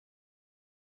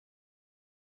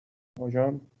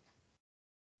hocam.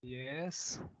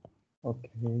 Yes. Okay.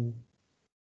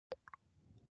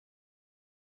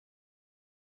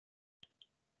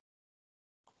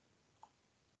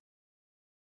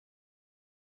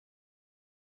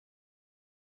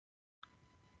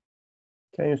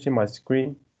 Can you see my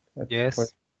screen?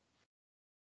 Yes.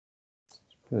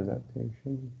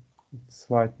 Presentation.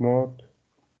 Slide mode.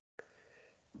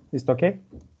 Is it okay?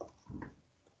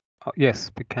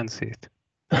 Yes, we can see it.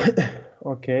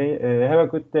 Okay. Have a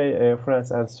good day,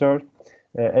 friends and sir.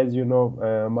 As you know,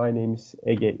 my name is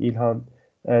Ege İlhan,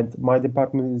 and my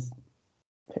department is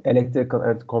Electrical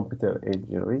and Computer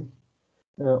Engineering.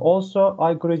 Also,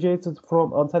 I graduated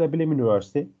from Antalya Bilim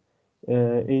University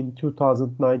in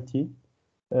 2019.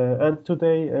 And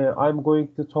today I'm going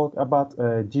to talk about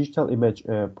digital image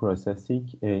processing,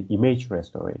 image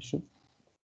restoration.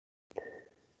 You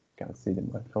can see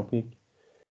my topic.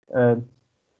 And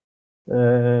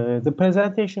the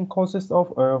presentation consists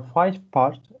of 5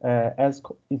 parts as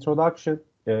introduction,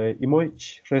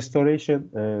 image restoration,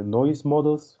 noise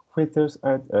models, filters,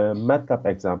 and MATLAB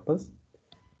examples.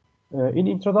 In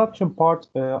introduction part,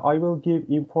 I will give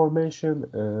information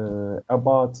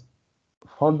about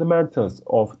fundamentals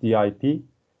of DIP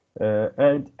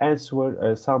and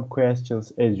answer some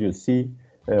questions as you see.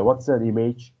 What's an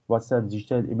image? What's a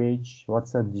digital image?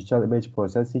 What's a digital image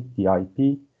processing,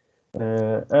 DIP?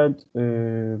 And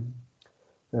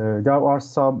there are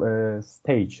some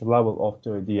stage level of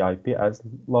the DIP as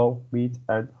low, mid,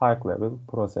 and high level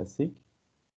processing.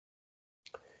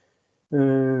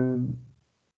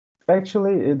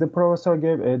 Actually, the professor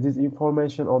gave this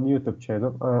information on YouTube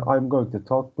channel. I'm going to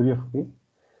talk briefly.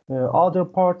 Other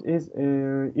part is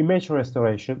image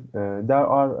restoration. There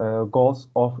are goals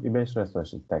of image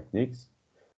restoration techniques.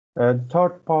 And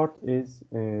third part is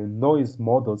noise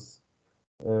models,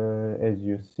 as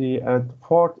you see. And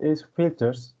fourth is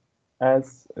filters,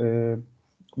 as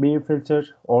mean filter,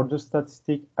 order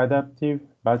statistic, adaptive,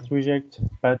 band reject,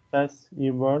 band pass,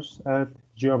 inverse, and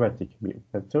geometric mean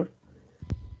filter.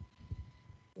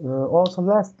 Also,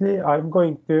 lastly, I'm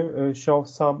going to show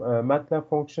some MATLAB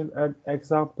function and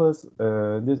examples.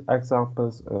 These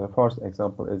examples, first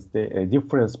example is the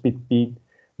difference between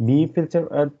mean filter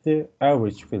and the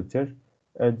average filter,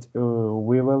 and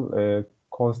we will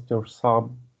consider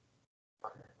some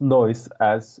noise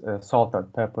as salt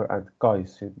and pepper and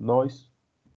Gaussian noise.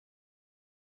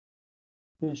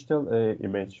 Digital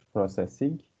image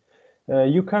processing.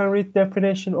 You can read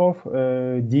definition of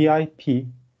DIP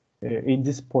in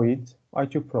this point. I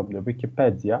took from the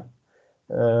Wikipedia.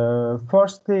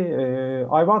 Firstly,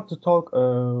 I want to talk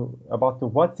about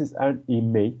what is an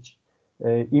image.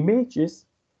 Image is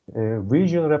a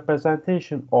visual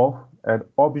representation of an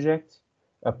object,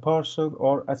 a person,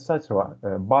 or etc.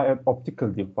 By an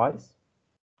optical device.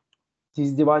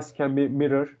 This device can be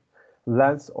mirror,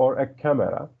 lens, or a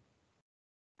camera.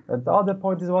 And the other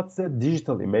point is what's a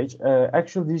digital image.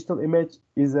 Actual digital image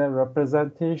is a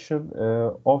representation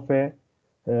of a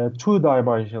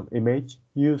two-dimensional image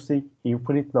using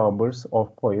infinite numbers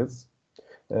of points,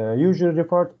 usually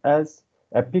referred as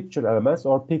a picture elements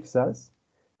or pixels.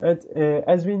 And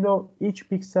as we know, each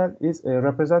pixel is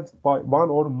represented by one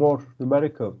or more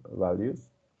numerical values.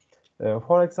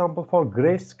 For example, for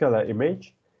grayscale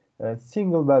image, a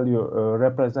single value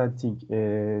representing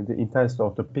the intensity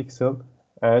of the pixel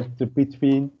and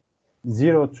between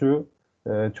 0 to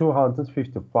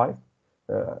 255.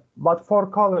 But for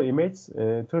color image,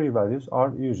 3 values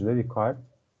are usually required.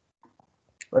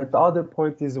 But the other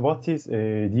point is what is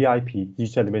DIP,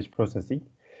 digital image processing.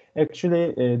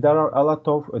 Actually, there are a lot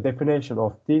of definition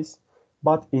of this,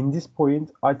 but in this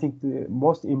point, I think the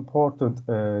most important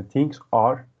things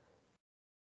are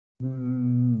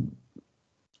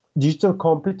digital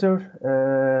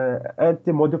computer and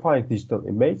the modifying digital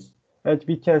image. And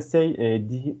we can say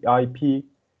DIP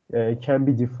can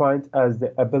be defined as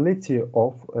the ability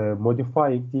of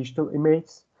modifying digital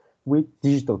images with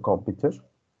digital computer.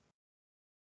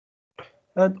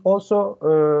 And also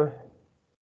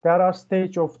there are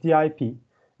stages of DIP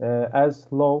as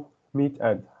low, mid,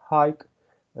 and high.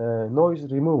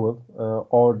 Noise removal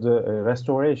or the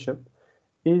restoration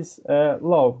is a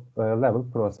low level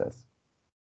process.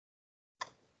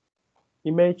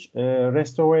 Image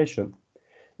restoration.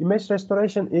 Image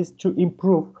restoration is to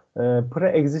improve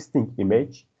pre-existing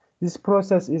image. This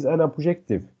process is an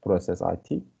objective process, I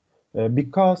think,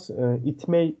 because it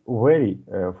may vary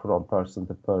from person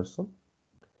to person.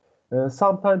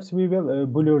 Sometimes we will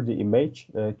blur the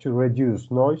image to reduce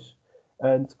noise,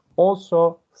 and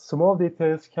also small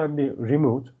details can be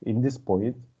removed in this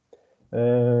point.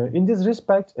 In this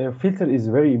respect, filter is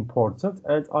very important,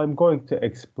 and I'm going to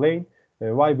explain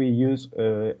why we use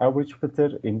average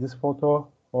filter in this photo,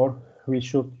 or we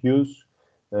should use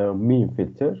mean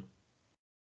filter.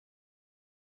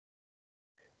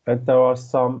 And there are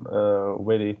some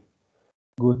very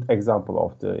good example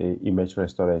of the image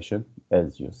restoration,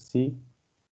 as you see.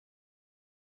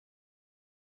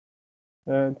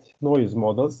 And noise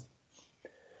models.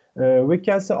 We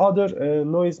can see other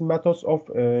noise methods of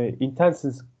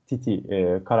intensity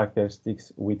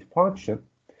characteristics with function.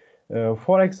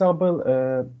 For example,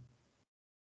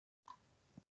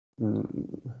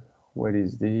 where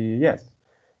is the yes?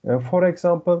 For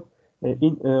example,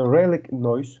 in relic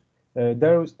noise,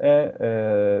 there is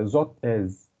a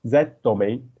Z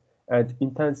domain and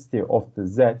intensity of the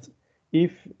Z.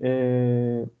 If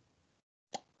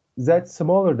Z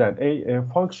smaller than a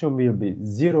function will be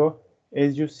 0,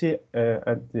 as you see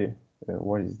at the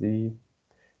what is the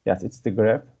yes, it's the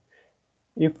graph.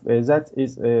 If Z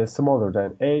is smaller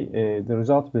than a, the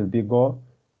result will be go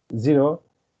 0,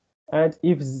 and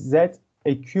if Z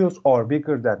equals or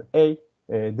bigger than a,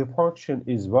 the function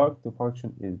is work. The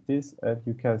function is this, and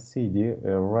you can see the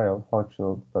real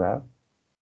functional graph.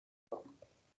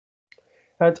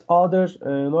 And other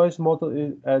noise model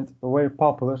is and very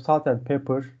popular, salt and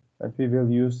pepper, and we will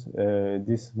use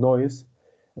this noise.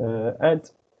 And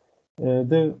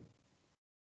the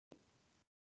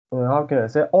how can I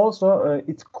say? Also,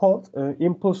 it's called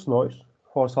impulse noise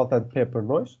for salt and pepper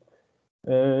noise.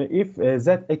 If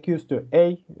Z equals to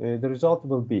A, the result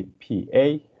will be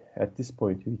PA. At this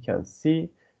point, we can see.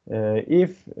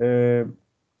 If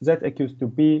Z equals to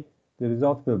B, the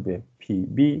result will be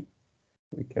PB.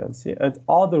 We can see. And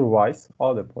otherwise,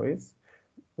 other points,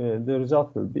 the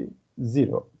result will be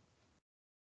 0.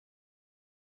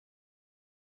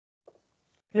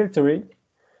 Filtering.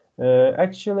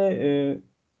 Actually,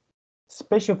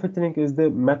 special filtering is the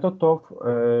method of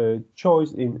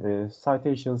choice in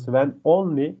citations when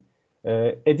only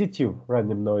additive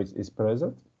random noise is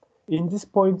present. In this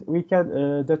point, we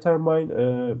can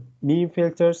determine mean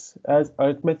filters as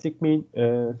arithmetic mean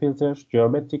filters,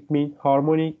 geometric mean,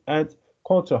 harmonic, and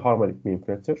contra-harmonic mean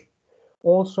filter.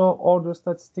 Also, order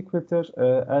statistic filter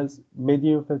as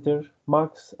median filter,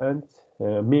 max, and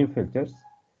mean filters.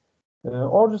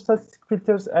 Order statistic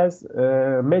filters as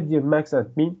median, max,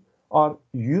 and mean are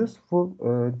useful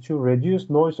to reduce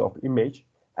noise of image.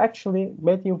 Actually,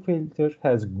 median filter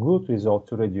has good result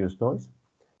to reduce noise.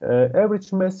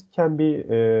 Average mass can be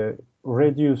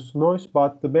reduce noise,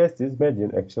 but the best is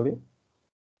median actually.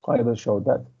 I will show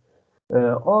that.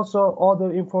 Also,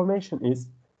 other information is,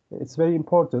 it's very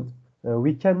important.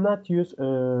 We cannot use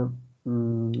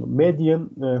median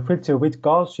filter with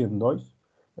Gaussian noise.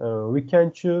 We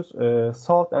can choose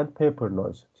salt and pepper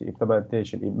noise to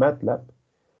implementation in MATLAB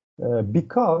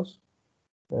because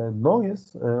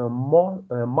noise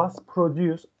must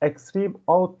produce extreme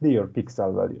outlier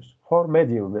pixel values for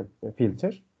median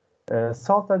filter.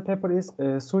 Salt and pepper is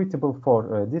suitable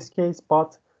for this case,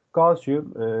 but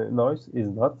Gaussian noise is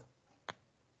not.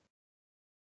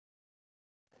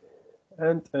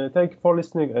 And thank you for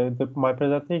listening to my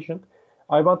presentation.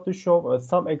 I want to show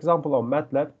some example of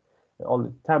MATLAB,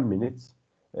 only 10 minutes.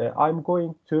 I'm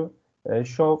going to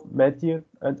show median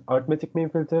and arithmetic mean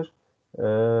filter.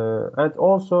 And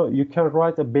also you can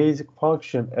write a basic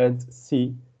function and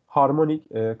see harmonic,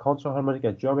 contra-harmonic,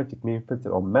 and geometric mean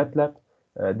filter on MATLAB.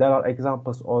 There are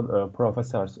examples on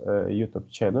Professor's YouTube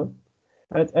channel.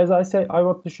 And as I say, I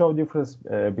want to show difference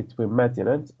between median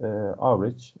and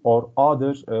average, or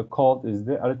other called is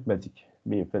the arithmetic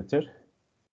mean filter.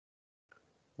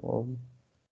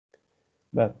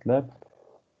 MATLAB.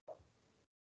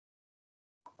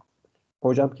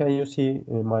 Hocam, can you see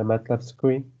my MATLAB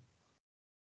screen?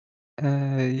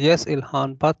 Yes,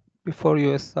 Ilhan, but before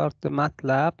you start the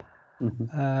MATLAB,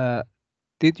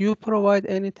 did you provide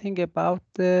anything about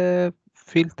the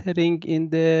filtering in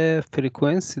the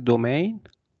frequency domain?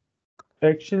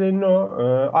 Actually,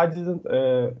 no, I didn't.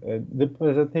 The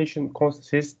presentation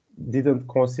didn't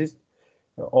consist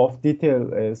of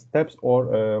detailed steps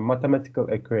or mathematical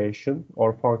equation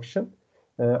or function.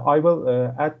 I will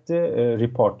add the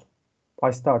report. I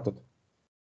started.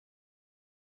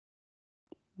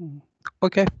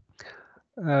 Okay.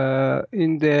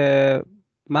 In the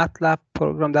MATLAB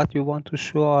program that you want to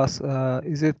show us,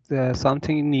 is it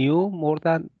something new more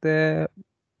than the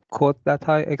code that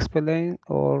I explained,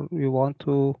 or you want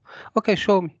to? Okay,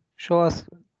 show us.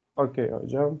 Okay,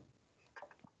 hocam.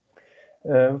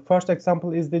 First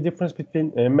example is the difference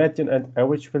between median and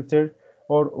average filter,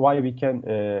 or why we can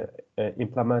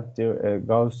implement the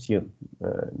Gaussian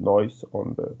noise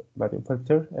on the median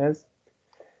filter as.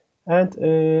 And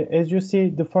as you see,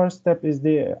 the first step is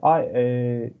the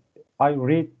I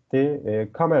read the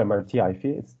cameraman TIF,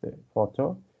 it's the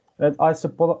photo. And I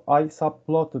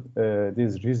subplotted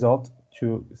this result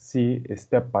to see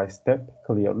step by step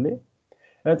clearly.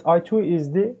 And I2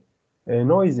 is the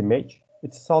noise image.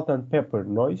 It's salt and pepper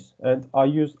noise. And I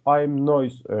use I'm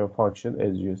noise function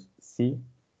as you see.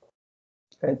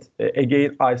 And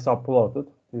again, I subplotted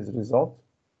this result.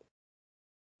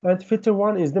 And filter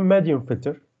 1 is the medium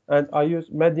filter. And I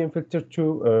use medium filter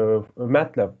to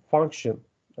MATLAB function.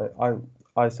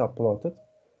 I subplotted.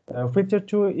 Filter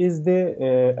 2 is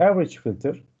the average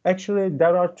filter. Actually,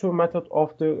 there are two methods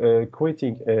of the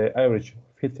creating average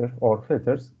filter or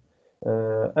filters.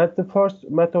 And the first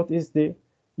method is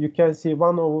you can see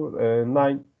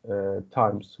 1/9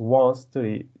 times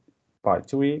 3 by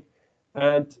 3,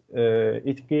 and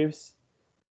it gives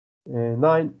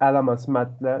 9 elements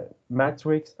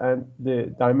matrix, and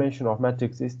the dimension of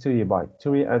matrix is 3 by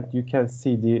 3, and you can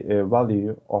see the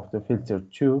value of the filter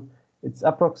 2. It's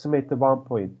approximately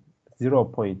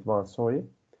 0.1, sorry.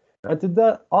 And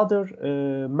the other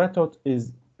method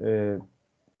is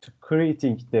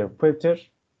creating the filter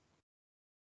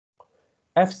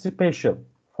F special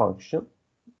function.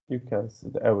 You can see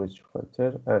the average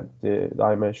filter, and the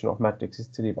dimension of matrix is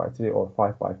 3 by 3 or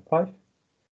 5 by 5.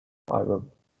 I will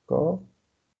go.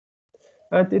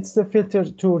 And it's the filter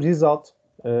to result.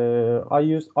 I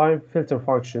use I'm filter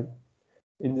function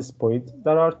in this point.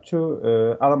 There are two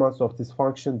elements of this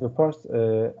function. The first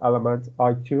element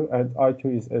I2, and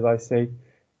I2 is, as I say,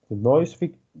 the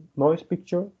noise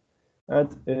picture. And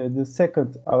the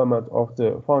second element of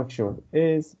the function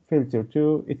is filter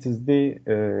 2. It is the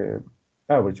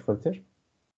average filter.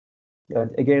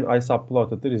 And again, I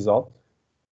subplotted the result.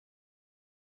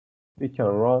 We can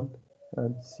run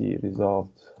and see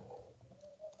result.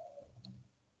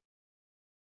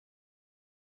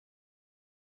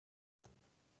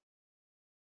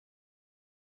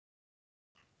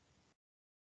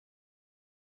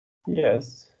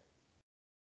 Yes.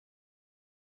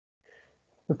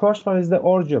 The first one is the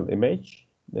original image.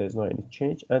 There's no any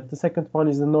change. And the second one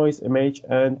is the noise image.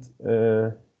 And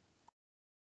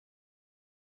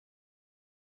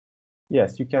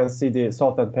yes, you can see the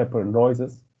salt and pepper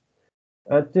noises.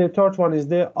 And the third one is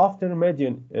the after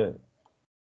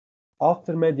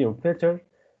median filter.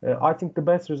 I think the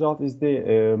best result is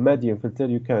the median filter.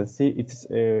 You can see it's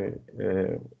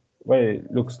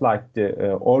looks like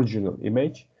the original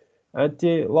image. And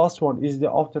the last one is the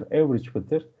after average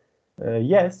filter.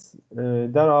 Yes,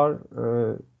 there are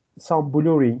some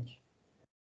blurring,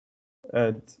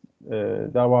 and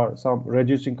there are some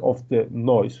reducing of the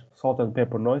noise, salt and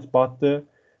pepper noise, but the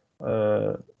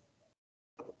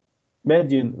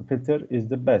median filter is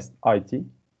the best, I think.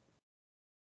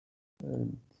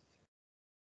 And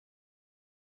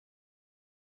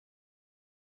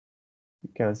you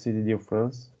can see the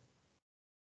difference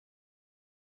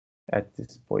at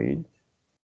this point.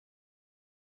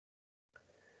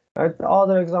 And the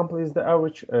other example is the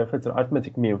average filter,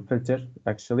 arithmetic mean filter.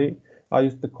 Actually, I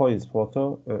used the coins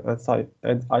photo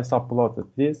and I subplotted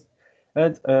this.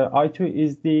 And I2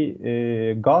 is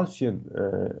the Gaussian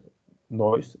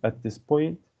noise at this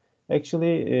point.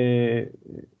 Actually,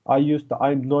 I used the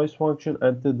I'm noise function,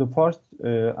 and the first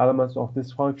elements of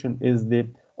this function is the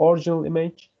original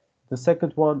image. The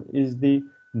second one is the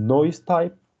noise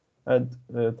type, and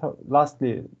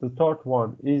lastly, the third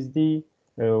one is the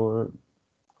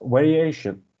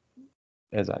variation,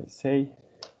 as I say,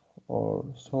 or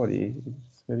sorry,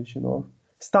 it's variation or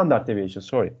standard deviation.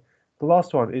 Sorry, the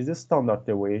last one is the standard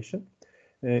deviation.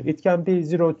 It can be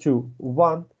 0 to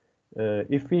 1.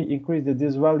 If we increase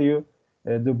this value,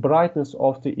 the brightness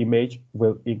of the image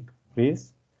will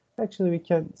increase. Actually, we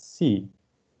can see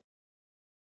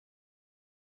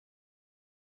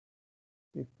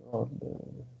if on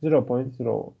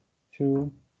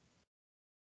 0.02.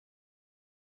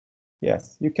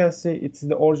 Yes, you can see it's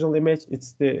the original image.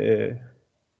 It's the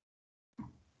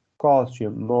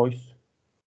Gaussian noise.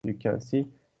 You can see.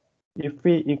 If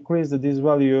we increase this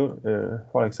value,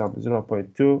 for example,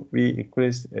 0.2, we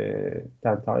increase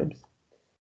 10 times.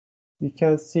 You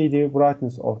can see the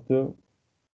brightness of the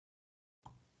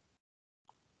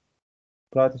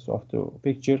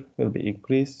picture will be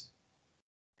increased,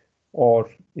 or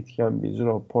it can be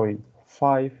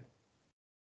 0.5,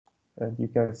 and you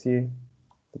can see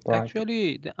the brightness.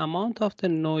 Actually, the amount of the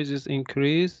noise is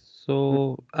increased.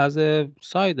 So as a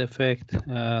side effect,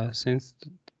 since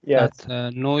Yes.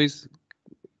 that noise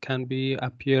can be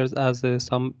appears as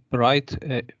some bright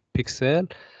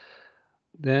pixel,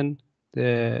 then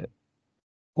the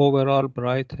overall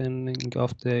brightening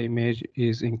of the image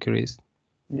is increased.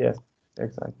 Yes,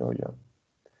 exactly. Oh, yeah.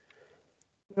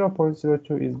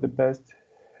 0.02 is the best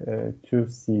to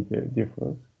see the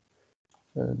difference.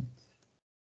 And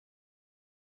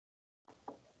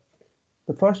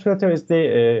the first filter is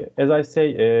the, as I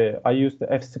say, I use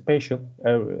the F special,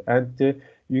 and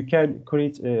you can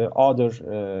create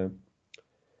other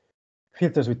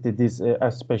filters with this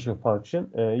F special function.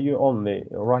 You only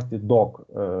write the doc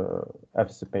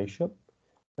F special,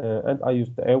 and I use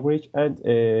the average. And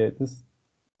this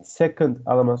second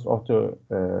element of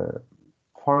the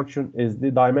function is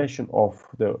the dimension of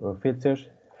the filter.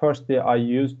 Firstly,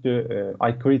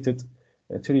 I created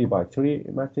a 3 by 3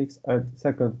 matrix, and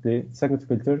secondly, second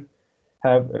filter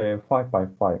have a 5 by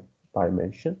 5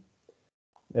 dimension.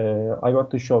 I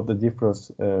want to show the difference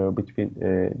between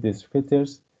these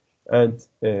filters and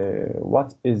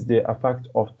what is the effect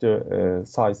of the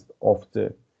size of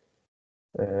the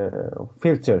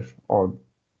filter on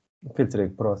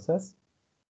filtering process.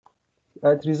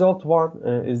 And result one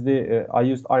is the I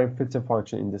used iron filter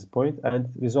function in this point, and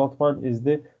result one is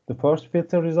the first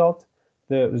filter result.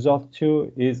 The result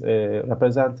two is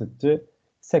represented the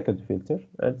second filter,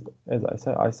 and as I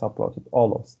said, I subplotted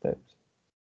all of steps.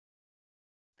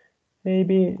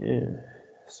 Maybe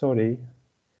sorry,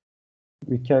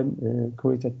 we can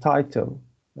create a title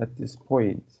at this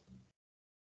point.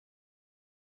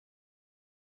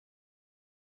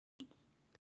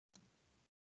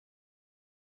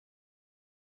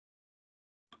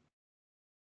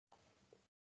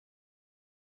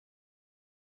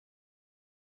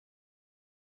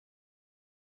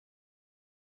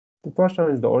 The first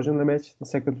one is the original image. The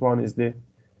second one is the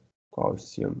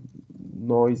Gaussian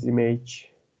noise image.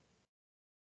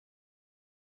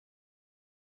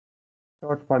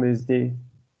 Third one is the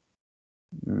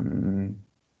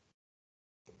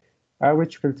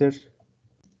average filter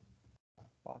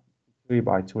 3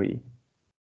 by 3.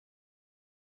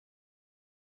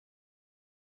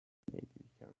 Maybe we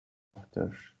can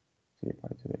after 3 by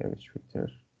 3 average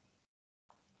filter.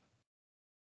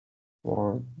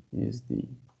 One is the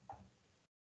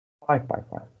 5 by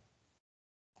 5.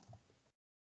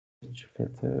 Average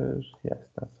filter, yes,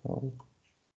 that's all.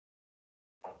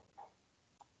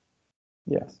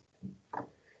 Yes.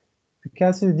 You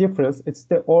can see the difference. It's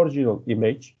the original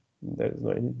image. There is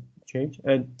no any change,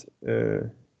 and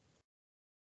you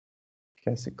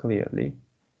can see clearly.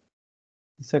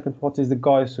 The second one is the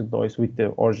Gaussian noise with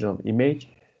the original image.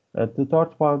 And the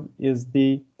third one is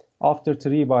the after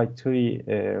 3 by 3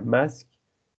 mask.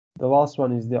 The last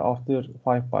one is the after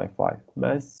 5 by 5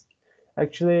 mask.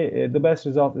 Actually, the best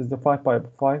result is the 5 by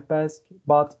 5 mask,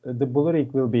 but the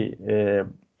blurring will be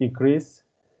increased.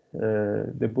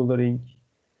 The blurring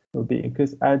will be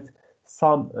increased, and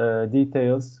some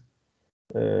details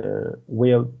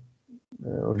will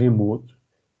removed.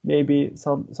 Maybe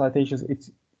some citations it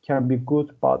can be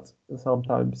good, but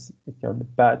sometimes it can be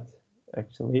bad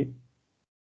actually.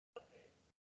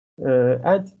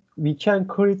 And we can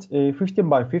create a 15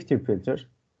 by 15 filter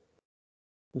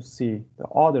to see the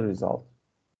other result.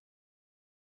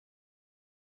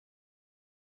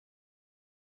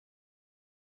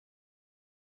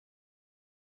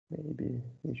 Maybe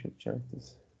we should check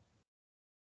this.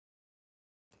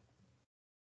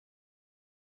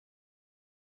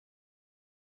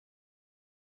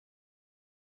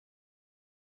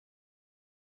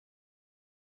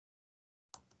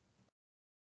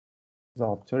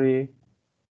 Result 3.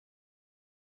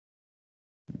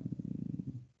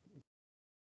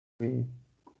 We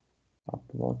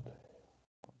upload.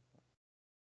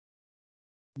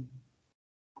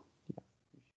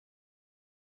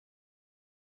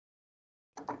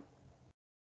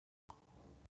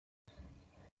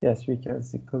 Yes, we can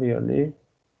see clearly.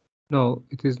 No,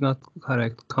 it is not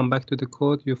correct. Come back to the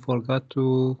code. You forgot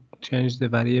to change the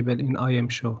variable in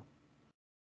IMShow.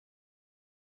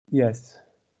 Yes.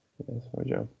 Yes,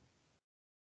 hocam.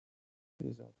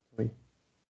 Result 3.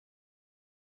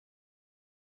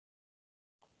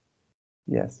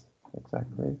 Yes,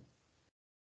 exactly.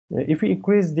 If we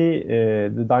increase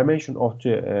the dimension of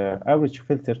the average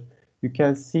filter, you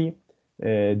can see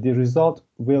the result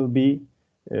will be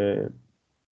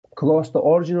close to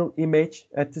original image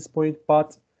at this point,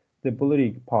 but the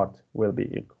blurring part will be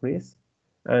increased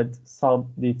and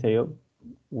some detail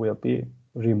will be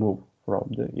removed from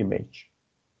the image.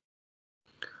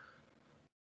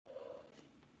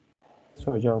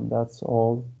 So John, that's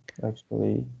all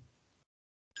actually.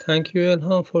 Thank you,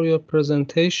 Elham, for your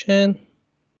presentation.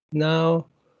 Now,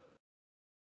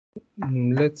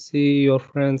 let's see your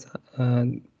friends.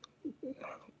 Do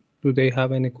they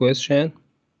have any question?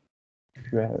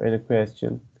 If you have any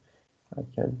question, I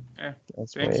can.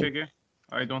 Thanks, Ege.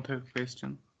 I don't have a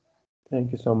question.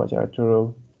 Thank you so much,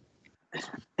 Arturo.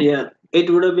 Yeah, it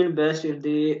would have been best if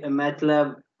the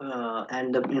MATLAB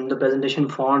and in the presentation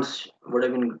fonts would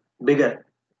have been bigger.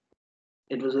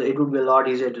 It would be a lot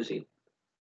easier to see.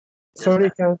 Sorry,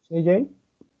 can you say again?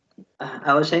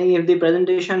 I was saying if the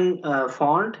presentation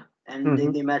font and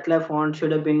the MATLAB font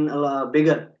should have been a lot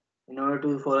bigger in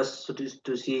order for us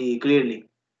to see clearly.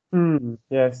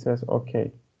 Yes,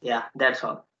 okay. Yeah, that's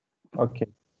all. Okay,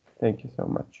 thank you so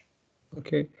much.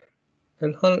 Okay,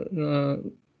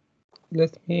 Elhan,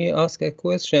 let me ask a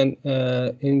question.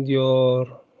 In your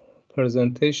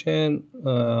presentation,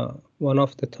 one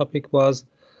of the topic was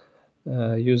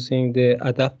using the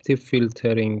adaptive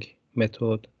filtering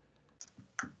method.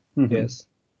 Yes.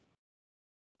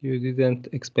 You didn't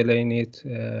explain it,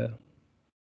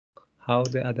 how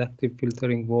the adaptive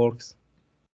filtering works.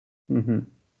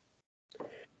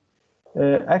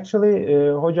 Actually,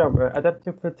 hocam,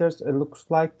 adaptive filters looks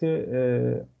like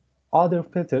the other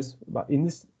filters, but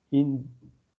the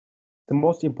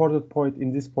most important point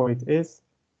in this point is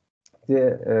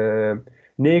the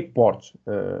naive board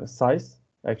size.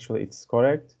 Actually, it's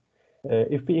correct.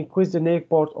 If we increase the naive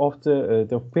board of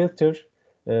the filter,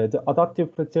 the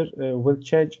adaptive filter will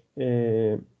change.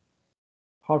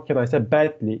 How can I say,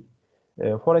 badly?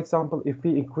 For example, if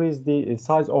we increase the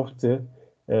size of the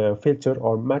filter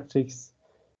or matrix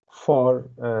for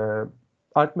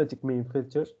arithmetic mean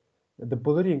filter, the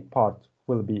blurring part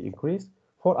will be increased.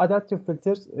 For adaptive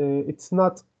filters, it's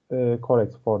not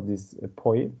correct for this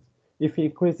point. If we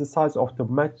increase the size of the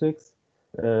matrix,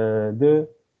 the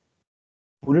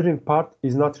blurring part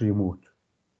is not removed.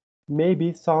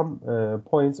 Maybe some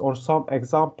points or some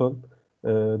example,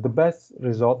 the best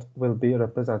result will be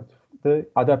represent the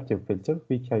adaptive filter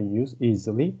we can use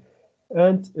easily.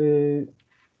 And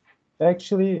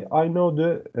actually, I know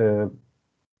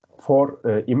for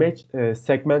image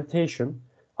segmentation,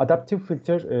 adaptive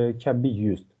filter can be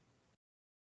used.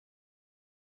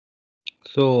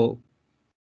 So,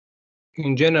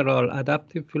 in general,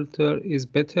 adaptive filter is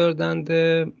better than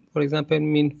the, for example,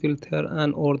 mean filter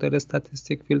and order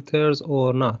statistic filters,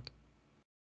 or not?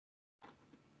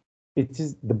 It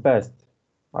is the best,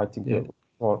 I think, Yeah.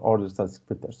 for order statistic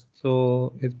filters.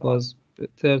 So it was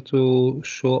better to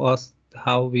show us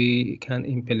how we can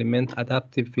implement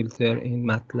adaptive filter in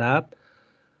MATLAB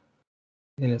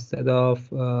instead of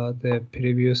the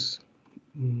previous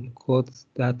codes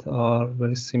that are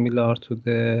very similar to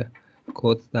the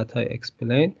codes that I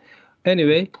explained.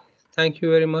 Anyway, thank you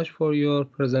very much for your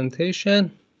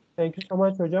presentation. Thank you so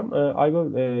much, hocam. I will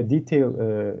detail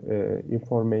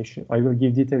information. I will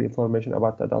give detailed information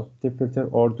about the adaptive filter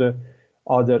or the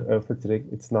other filtering.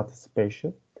 It's not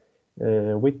special,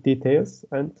 with details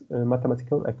and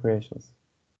mathematical equations.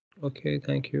 Okay,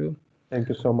 thank you. Thank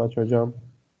you so much, hocam.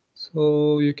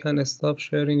 So you can stop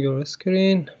sharing your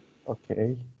screen.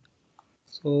 Okay.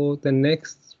 So the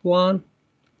next one,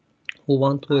 who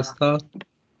want to start?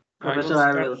 Professor,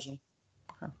 I will.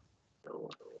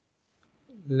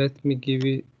 Let me give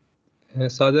it.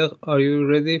 Sadek, are you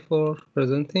ready for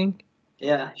presenting?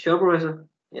 Yeah, sure, Professor.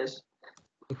 Yes.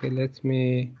 Okay, let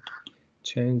me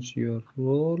change your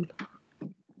role.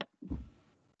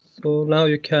 So now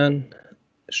you can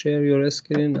share your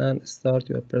screen and start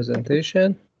your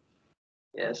presentation.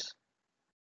 Yes.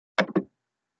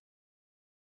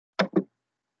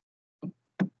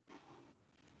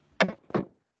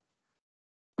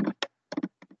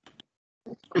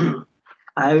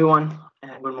 Hi everyone,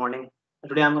 good morning.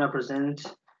 Today I'm going to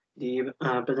present the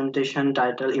presentation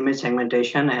titled Image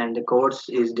Segmentation, and the course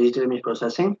is Digital Image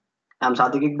Processing. I'm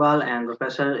Sadiq Iqbal and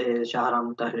professor is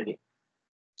Shahram Tahiri.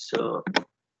 So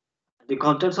the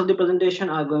contents of the presentation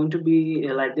are going to be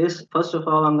like this. First of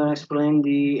all, I'm going to explain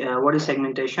the what is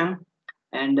segmentation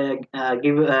and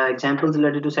give examples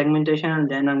related to segmentation, and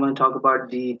then I'm going to talk about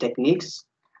the techniques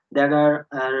that are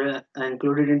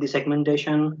included in the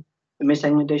segmentation. Image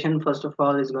segmentation, first of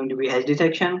all, is going to be edge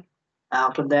detection.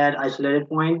 After that, isolated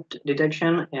point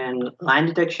detection and line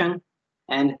detection,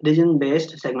 and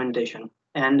region-based segmentation,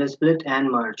 and split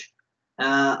and merge.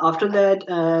 After that,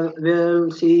 we'll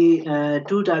see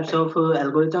two types of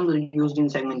algorithms used in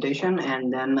segmentation,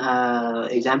 and then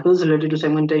examples related to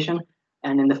segmentation,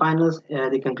 and in the final,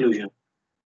 the conclusion.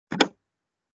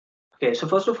 Okay, so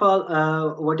first of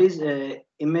all, what is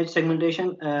image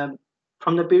segmentation?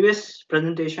 From the previous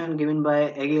presentation given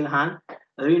by Egil Han,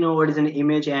 we know what is an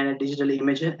image and a digital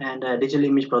image and digital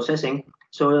image processing.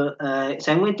 So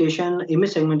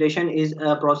image segmentation is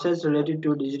a process related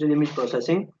to digital image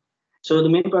processing. So the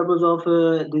main purpose of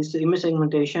this image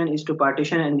segmentation is to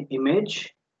partition an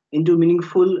image into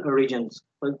meaningful regions.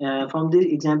 From this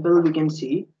example, we can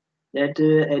see that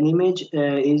an image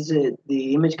is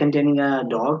the image containing a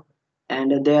dog,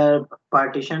 and they are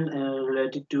partitioned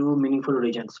related to meaningful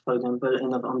regions. For example,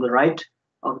 on the right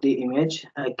of the image,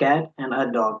 a cat and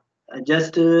a dog.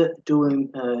 Just to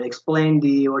explain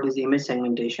the what is the image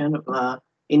segmentation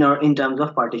in terms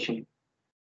of partitioning.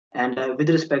 And with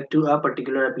respect to a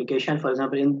particular application, for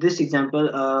example, in this example,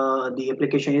 the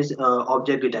application is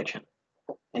object detection.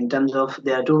 In terms of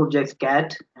there are two objects,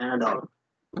 cat and a dog.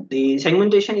 The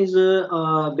segmentation is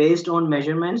based on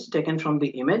measurements taken from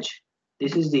the image.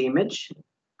 This is the image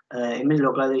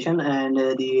localization, and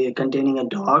the containing a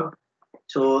dog.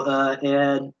 So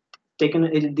taken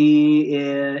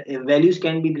the values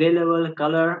can be gray level,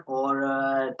 color,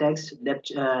 or text,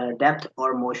 depth or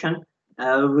motion.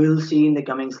 We'll see in the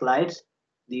coming slides.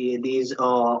 These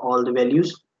are all the values,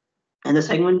 and the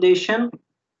segmentation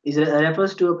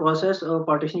refers to a process of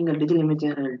partitioning a digital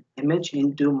image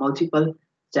into multiple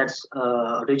sets,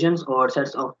 regions or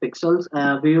sets of pixels.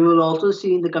 We will also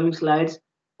see in the coming slides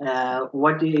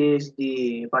what is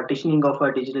the partitioning of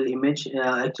a digital image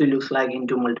actually looks like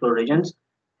into multiple regions.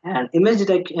 And image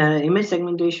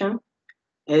segmentation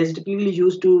is typically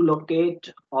used to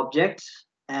locate objects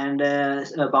and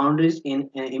boundaries in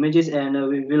images, and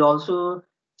we will also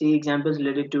see examples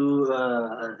related to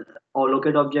or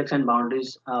locate objects and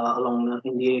boundaries along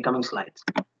in the coming slides.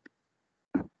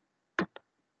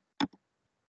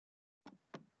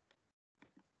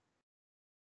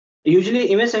 Usually,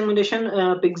 image segmentation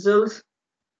pixels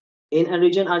in a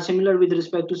region are similar with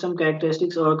respect to some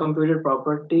characteristics or computed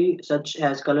property such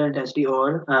as color intensity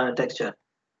or texture.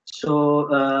 So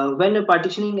when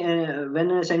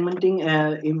segmenting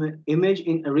image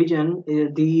in a region,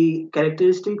 the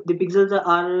pixels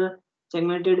are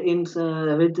segmented in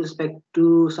with respect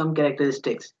to some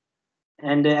characteristics.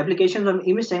 And the applications of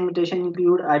image segmentation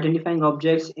include identifying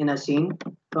objects in a scene.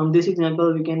 From this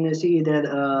example, we can see that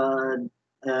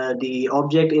the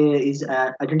object is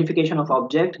identification of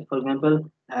object. For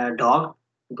example, dog,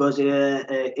 because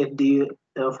if the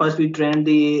first we train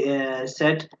the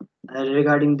set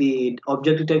regarding the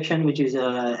object detection, which is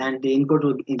and the input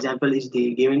example is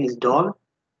the given is dog,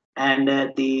 and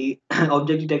the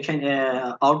object detection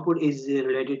output is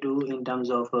related to in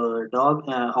terms of dog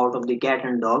out of the cat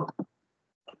and dog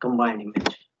combined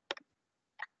image.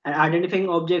 And identifying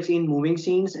objects in moving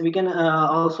scenes, we can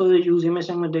also use image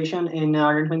segmentation in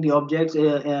identifying the objects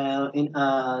in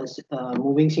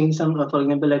moving scenes. For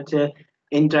example, let's say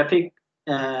in traffic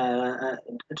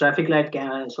traffic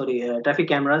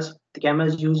cameras. The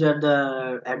cameras used at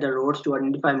the roads to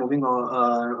identify moving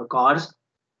cars,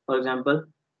 for example,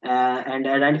 and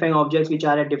identifying objects which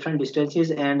are at different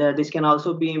distances. And this can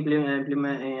also be implemented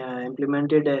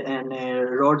in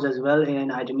roads as well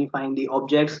in identifying the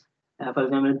objects. For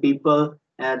example, people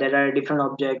that are different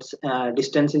objects,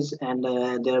 distances, and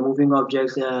they are moving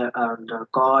objects, the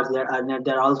cars. There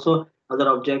are also other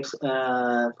objects,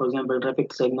 for example,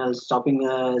 traffic signals, stopping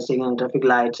signal, traffic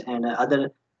lights, and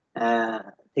other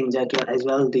things as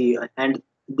well. The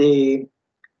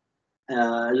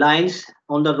lines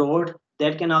on the road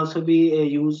that can also be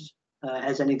used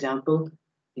as an example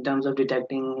in terms of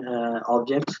detecting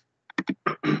objects.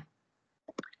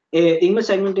 Image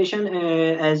segmentation,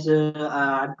 as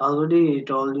I already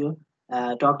told you,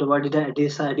 talked about it,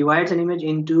 this divides an image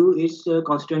into its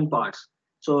constituent parts.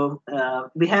 So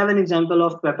we have an example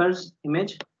of Pepper's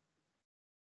image,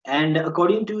 and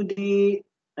according to the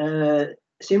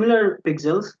similar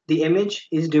pixels, the image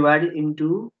is divided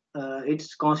into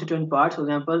its constituent parts. For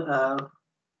example,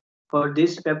 for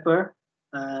this pepper,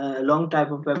 long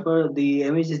type of pepper, the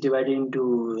image is divided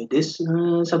into this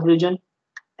subregion.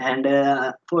 And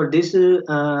for this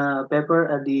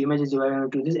paper, the image is divided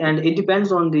into this, and it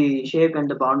depends on the shape and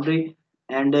the boundary,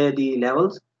 and the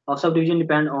levels of subdivision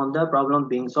depend on the problem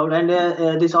being solved. And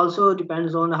this also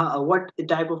depends on what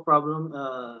type of problem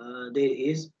there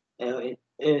is,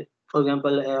 for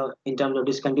example, in terms of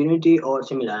discontinuity or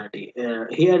similarity.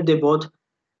 Here they both,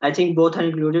 I think both are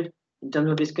included. In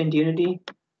terms of discontinuity,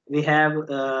 we have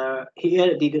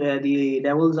here the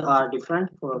levels are different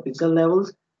for pixel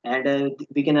levels, and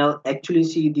we can actually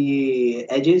see the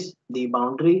edges, the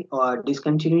boundary or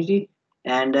discontinuity,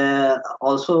 and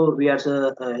also we are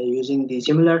using the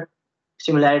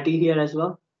similarity here as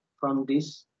well. From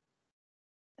this,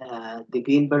 the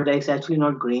green bird is actually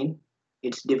not green;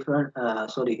 it's different.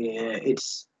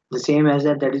 It's the same as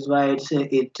that. That is why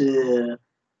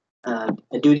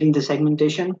during the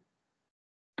segmentation,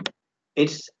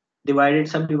 it's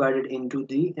subdivided into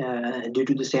the due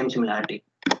to the same similarity.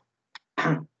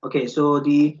 Okay, so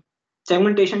the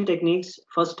segmentation techniques,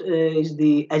 first is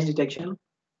the edge detection.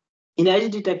 In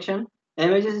edge detection,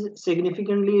 images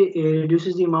significantly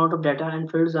reduces the amount of data and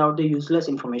filters out the useless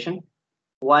information.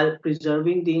 while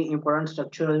preserving the important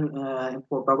structural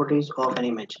properties of an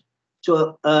image.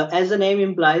 So as the name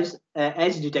implies,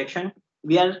 edge detection,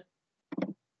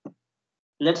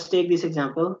 let's take this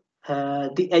example.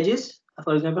 The edges,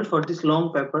 for example, for this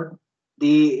long paper,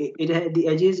 the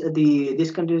edges, the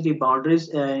discontinuity boundaries,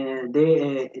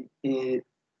 they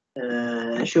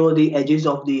show the edges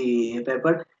of the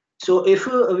paper. So if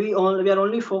we are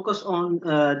only focused on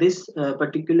this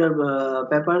particular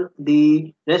paper,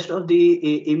 the rest of the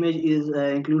image is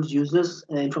includes useless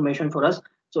information for us.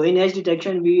 So in edge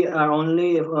detection, we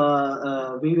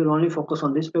will only focus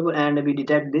on this paper and we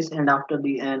detect this, and after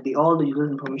the all the useless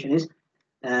information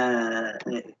uh,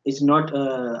 is not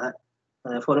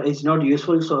it's not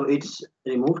useful, so it's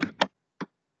removed,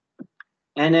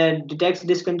 and detects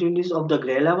discontinuities of the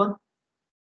gray level.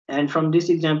 And from this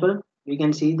example, we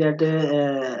can see that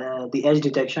the edge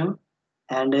detection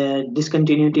and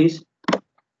discontinuities.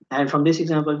 And from this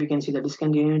example, we can see the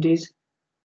discontinuities,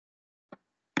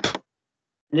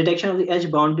 detection of the edge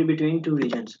boundary between two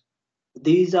regions.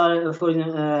 These are,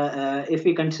 if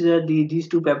we consider these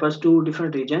two papers, two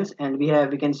different regions, and we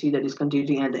can see the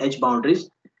discontinuity and the edge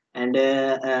boundaries. And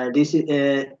this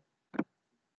if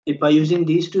by using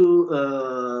these two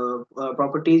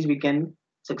properties, we can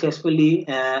successfully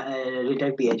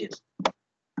detect the edges.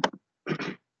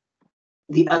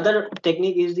 The other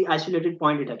technique is the isolated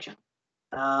point detection.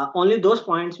 Only those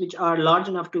points which are large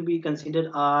enough to be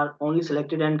considered are only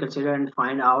selected and considered and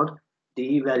find out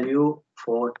the value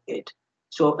for it.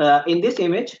 So in this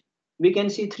image, we can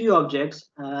see three objects.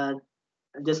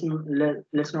 Let's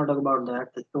not talk about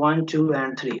that. 1, 2,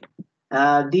 and 3.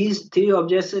 These three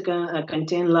objects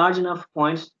contain large enough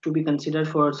points to be considered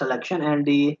for selection, and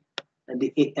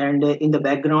in the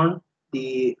background,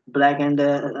 the black and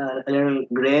the little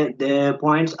gray, the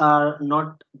points are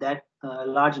not that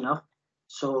large enough.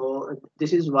 So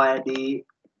this is why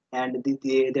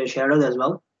their shadows as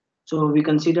well. So we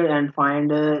consider and find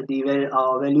the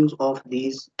values of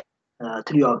these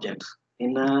three objects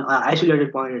in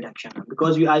isolated point detection,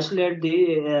 because we isolate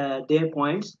their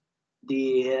points,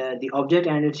 the object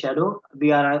and its shadow.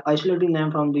 We are isolating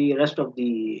them from the rest of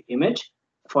the image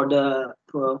for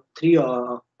three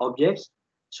objects.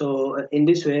 So in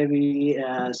this way, we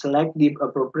select the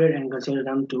appropriate and consider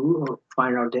them to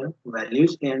find out their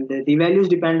values, and the values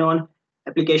depend on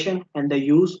application and the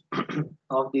use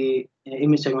of the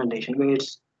image segmentation where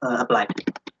it's applied.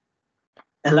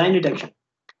 Line detection.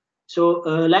 So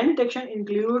line detection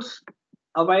includes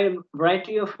a wide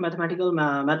variety of mathematical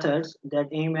methods that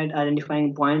aim at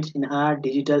identifying points in a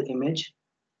digital image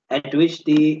at which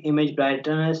the image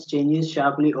brightness changes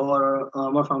sharply or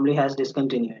more firmly has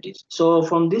discontinuities. So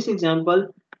from this example,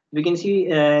 we can see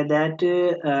that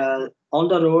on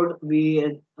the road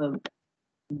we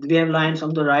have lines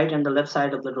on the right and the left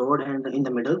side of the road and in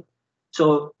the middle.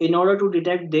 So in order to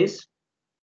detect this,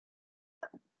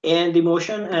 and the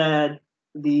motion,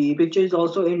 the picture is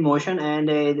also in motion, and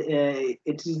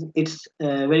it's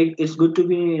good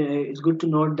to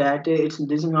note that this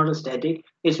is not a static.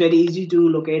 It's very easy to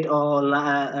locate or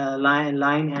line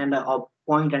and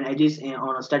point and edges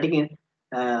on a static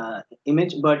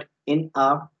image, but in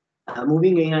a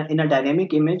moving in a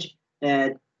dynamic image,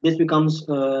 this becomes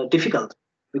difficult,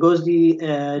 because the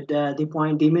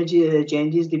image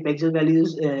changes, the pixel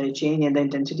values change, and the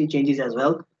intensity changes as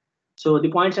well. So the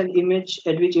points and image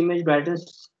at which image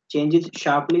brightness changes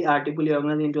sharply are typically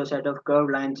organized into a set of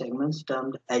curved line segments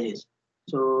termed edges.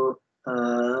 So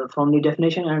from the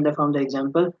definition and from the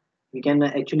example, we can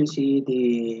actually see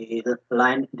the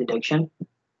line detection,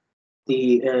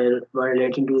 the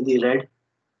relating to the red,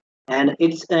 and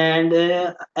as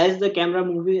the camera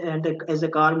movie and as the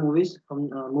car moves from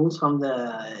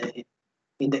the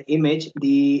in the image,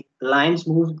 the lines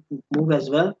move as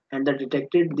well, and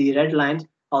the red lines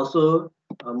also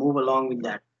move along with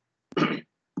that.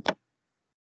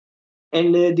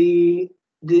 And the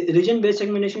region-based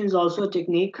segmentation is also a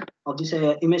technique of this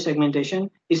image segmentation.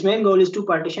 Its main goal is to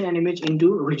partition an image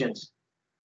into regions.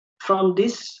 From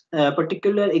this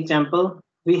particular example,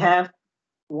 we have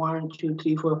 1, 2,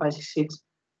 3, 4, 5, 6,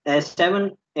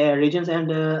 7 regions,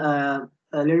 and a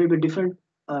little bit different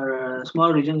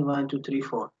small regions, 1, 2, 3,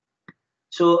 4.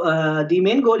 So the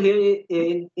main goal here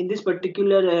in this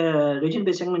particular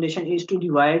region-based segmentation is to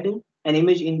divide an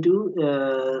image into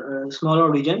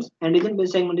smaller regions. And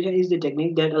region-based segmentation is the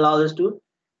technique that allows us to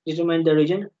determine the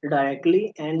region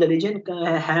directly, and the region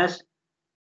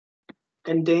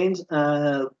contains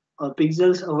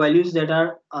pixels values that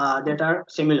are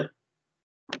similar.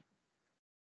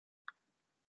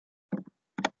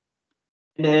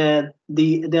 The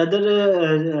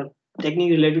other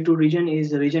technique related to region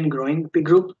is region growing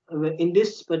group. In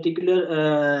this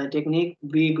particular technique,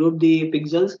 we group the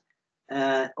pixels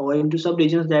or into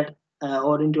subregions that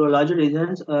or into larger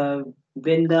regions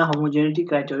when the homogeneity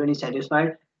criterion is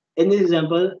satisfied. In this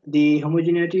example, the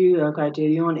homogeneity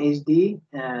criterion is the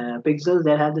pixels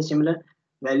that have the similar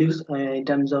values in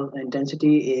terms of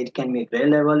intensity. It can be gray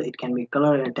level, it can be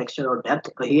color and texture or depth.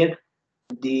 Here,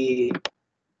 the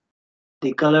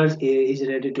colors is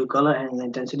related to color and the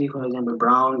intensity. For example,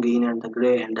 brown, green, and the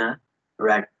gray and the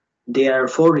red. There are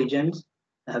 4 regions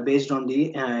based on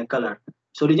the color.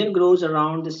 So region grows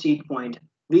around the seed point.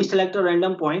 We select a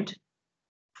random point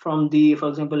from the, for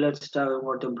example, let's start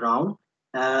with the brown.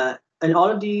 And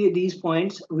all of these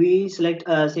points, we select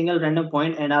a single random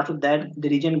point, and after that, the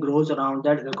region grows around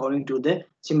that according to the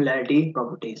similar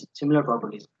properties.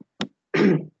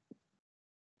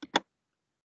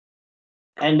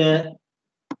 And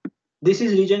this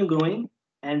is region growing,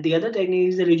 and the other technique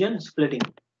is the region splitting.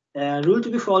 Rule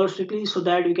to be followed strictly so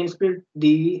that we can split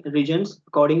the regions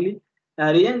accordingly.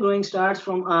 Region growing starts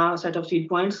from a set of seed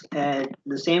points,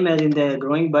 the same as in the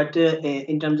growing, but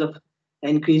in terms of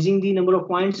increasing the number of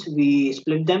points, we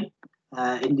split them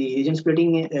in the region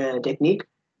splitting technique.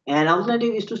 And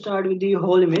alternative is to start with the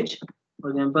whole image. For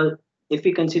example, if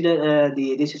we consider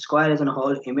this square as a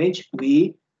whole image,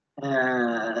 we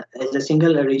as a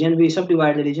single region, we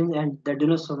subdivide the regions and that do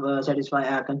not satisfy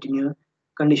a continued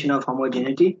condition of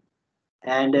homogeneity.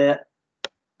 And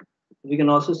we can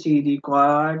also see the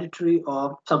quadratry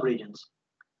of subregions,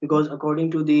 because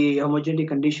according to the homogeneity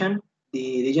condition,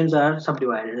 the regions are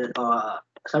subdivided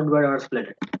or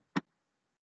split.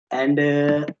 And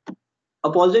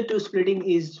opposite to splitting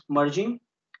is merging.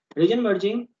 Region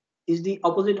merging is the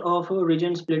opposite of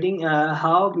region splitting.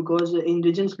 How? Because in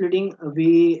region splitting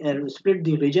we split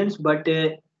the regions, but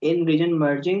in region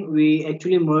merging we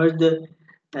actually merge the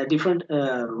different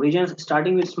regions,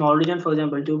 starting with small region, for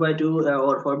example 2 by 2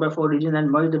 or 4 by 4 region, and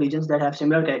merge the regions that have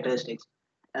similar characteristics.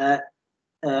 Uh,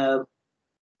 uh,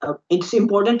 it's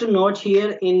important to note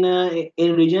here in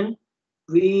region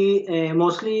we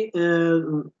mostly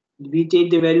we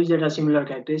take the values that are similar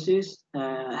characteristics,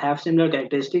 have similar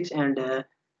characteristics, and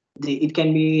it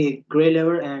can be gray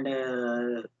level and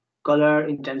color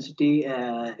intensity,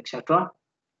 etc.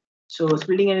 So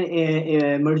splitting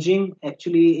and merging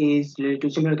actually is related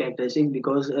to similar characteristics,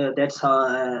 because that's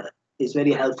how is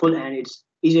very helpful and it's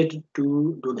easier to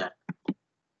do that.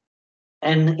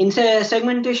 And in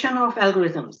segmentation of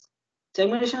algorithms,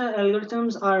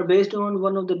 are based on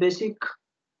one of the basic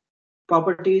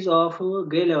properties of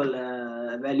gray level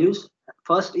values.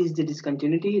 First is the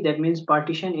discontinuity, that means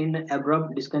partition in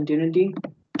abrupt discontinuity.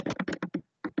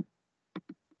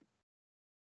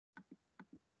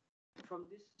 From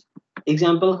this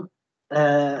example,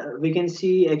 we can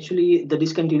see actually the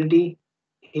discontinuity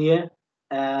here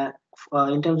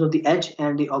in terms of the edge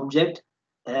and the object.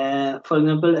 For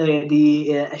example,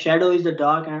 the shadow is the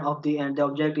dark and the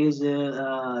object is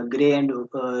gray and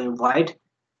white.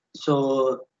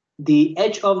 So the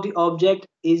edge of the object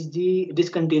is the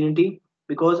discontinuity,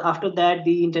 because after that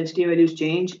the intensity values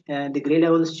change and the gray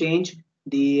levels change.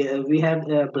 The we have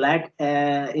black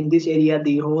in this area.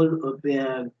 The whole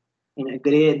in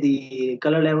gray, the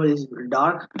color level is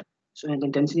dark. So and the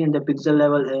intensity and the pixel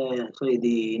level,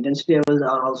 the intensity levels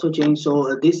are also changed.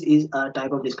 So this is a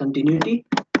type of discontinuity.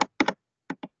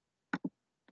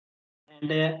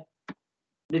 And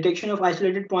detection of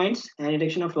isolated points and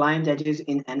detection of lines, edges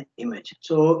in an image.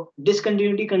 So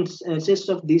discontinuity consists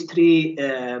of these three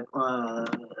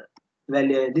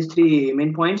these three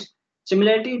main points.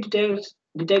 Similarity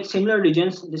detects similar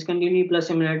regions. Discontinuity plus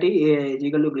similarity is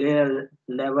equal to gray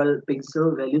level,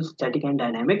 pixel values, static and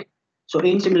dynamic. So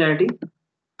in similarity,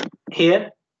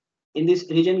 here in this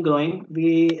region growing,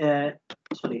 we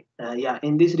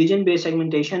in this region based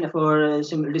segmentation for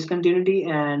discontinuity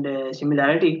and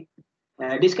similarity.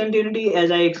 Discontinuity,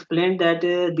 as I explained, that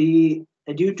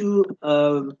due to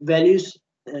values,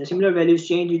 similar values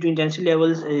change due to intensity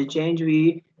levels change,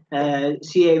 we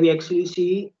actually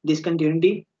see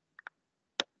discontinuity.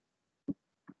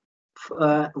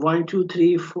 1, 2,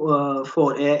 3,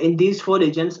 4. In these 4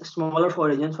 regions, smaller 4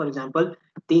 regions, for example,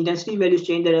 the intensity values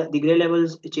change, the gray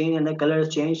levels change, and the colors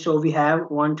change. So we have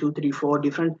 1, 2, 3, 4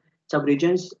 different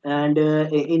subregions, and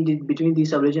between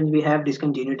these subregions we have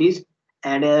discontinuities.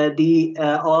 And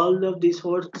all of these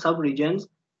 4 subregions,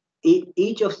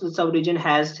 each of the subregion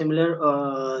has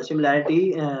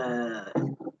similarity,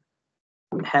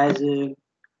 has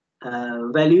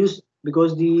values,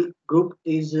 because the group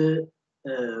is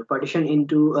partitioned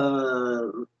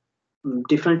into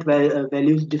different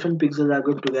values. Different pixels are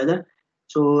grouped together.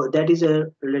 So that is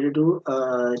related to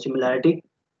similarity.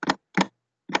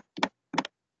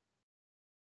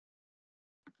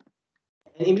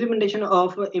 Implementation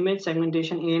of image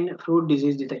segmentation in fruit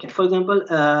disease detection. For example,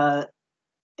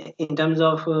 in terms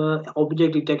of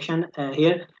object detection,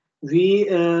 here we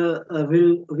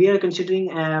are considering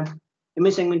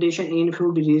image segmentation in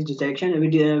fruit disease detection.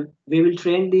 We will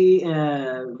train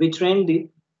the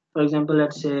for example,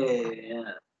 let's say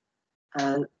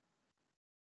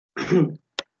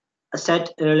a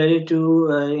set related to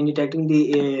in detecting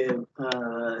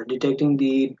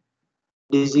the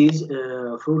disease,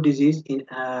 fruit disease in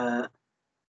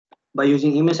by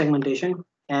using image segmentation,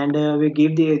 and we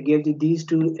give these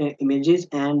two images,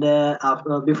 and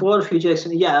before future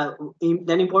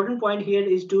the important point here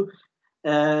is to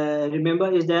remember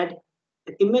is that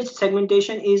image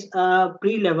segmentation is a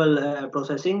pre-level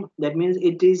processing. That means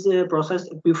it is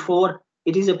processed before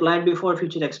it is applied before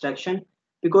feature extraction,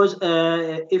 because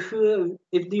if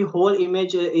the whole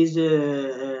image is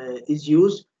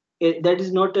used, that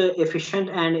is not efficient,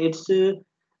 and it's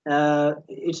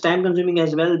time consuming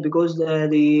as well, because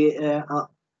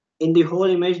in the whole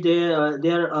image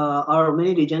there are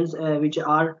many regions which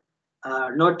are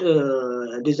not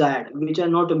desired, which are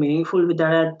not meaningful,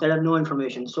 that have no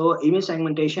information. So image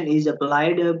segmentation is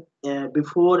applied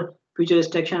before feature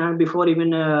extraction and before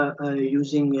even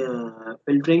using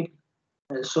filtering.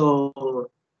 So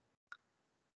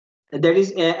that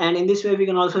is and in this way we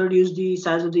can also reduce the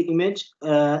size of the image,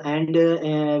 and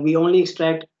we only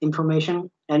extract information,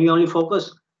 and we only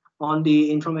focus on the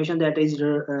information that is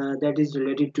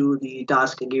related to the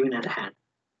task given at hand.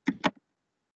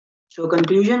 So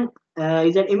conclusion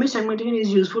is that image segmentation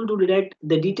is useful to detect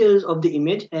the details of the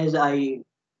image, as I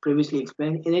previously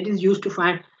explained, and it is used to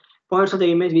find points of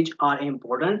the image which are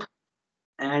important,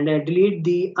 and delete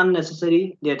the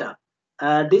unnecessary data.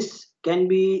 This can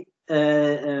be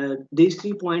these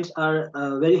 3 points are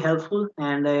very helpful,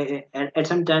 and at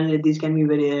some time these can be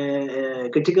very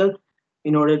critical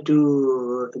in order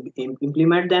to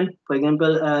implement them. For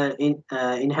example,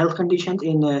 in health conditions,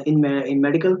 in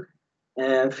medical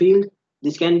field,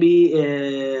 this can be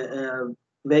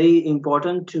very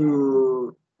important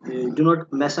to do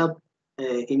not mess up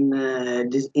in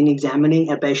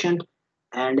examining a patient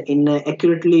and in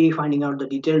accurately finding out the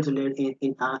details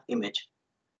in our image.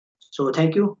 So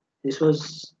thank you. This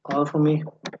was all for me.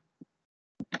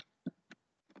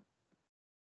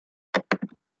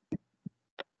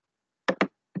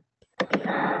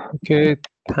 Okay,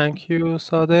 thank you,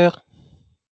 Sadiq.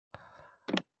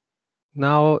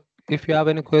 Now, if you have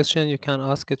any question, you can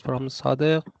ask it from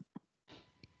Sadiq.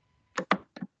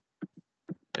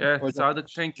 Yeah, Sadık,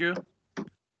 thank you.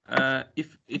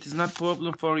 If it is not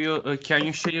problem for you, can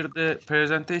you share the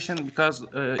presentation, because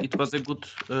it was a good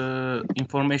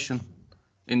information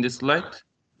in this slide.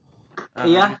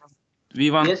 Yeah.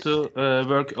 We want Yes. to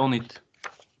work on it.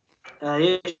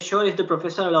 Yeah, sure. If the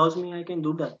professor allows me, I can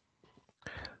do that.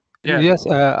 Yeah. Yes,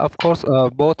 of course,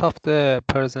 both of the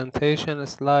presentation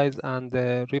slides and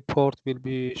the report will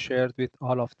be shared with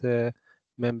all of the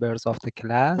members of the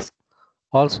class.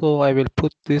 Also, I will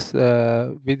put this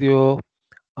video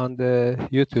on the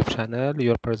YouTube channel,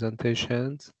 your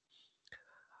presentations.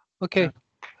 Okay.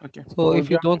 Yeah. Okay. So if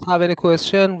you don't have any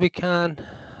question, we can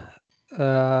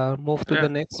move to Yeah. the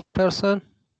next person.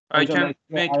 I can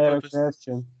make I have a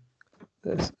question.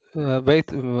 Yes. Wait,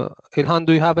 Ilhan,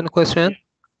 do you have any question?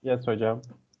 Yes, hocam.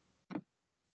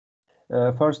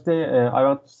 Firstly, I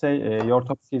want to say your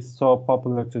topic is so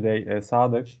popular today,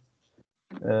 Sadık.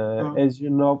 As you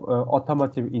know,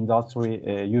 automotive industry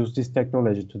use this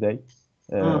technology today.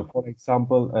 For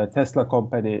example, Tesla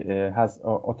company has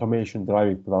automation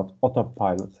driving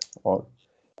autopilot, or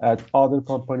other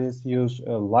companies use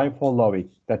line following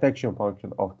detection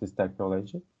function of this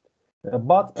technology.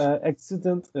 But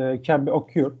accident can be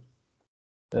occur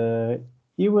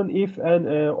even if an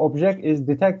object is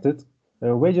detected,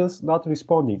 vehicles not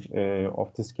responding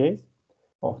of this case,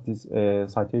 of this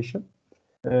citation.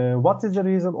 What is the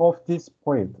reason of this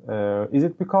point? Is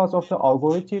it because of the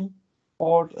algorithm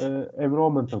or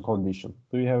environmental condition?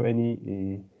 Do you have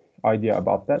any idea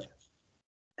about that?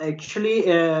 Actually,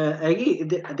 Aggie,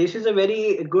 this is a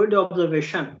very good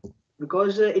observation,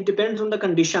 because it depends on the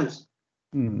conditions.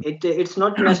 It's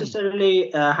not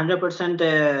necessarily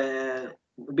 100%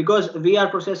 because we are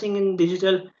processing in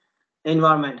digital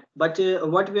environment, but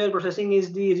what we are processing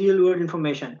is the real world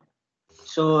information.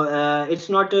 So it's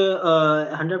not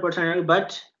 100%,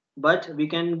 but we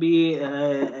can be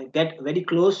get very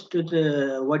close to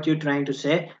the what you're trying to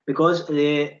say, because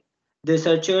the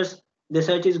search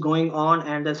is going on,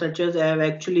 and the searchers have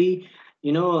actually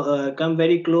come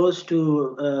very close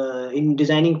to in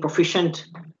designing proficient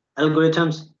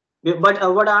algorithms. But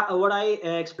what I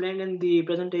explained in the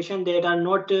presentation, that are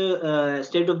not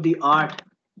state of the art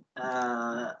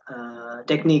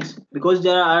techniques, because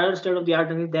there are state of the art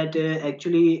techniques that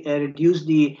actually reduce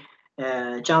the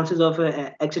chances of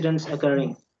accidents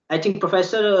occurring. I think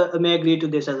Professor may agree to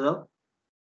this as well.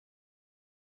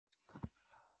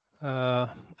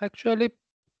 Actually,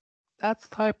 that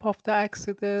type of the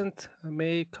accident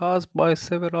may caused by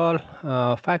several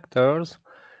factors.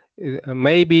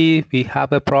 Maybe we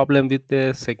have a problem with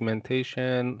the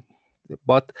segmentation,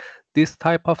 but this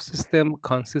type of system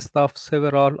consists of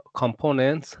several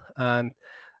components, and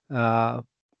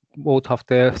both of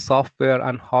the software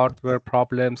and hardware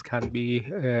problems can be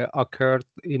occurred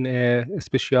in a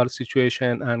special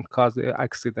situation and cause an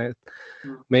accident.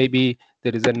 Maybe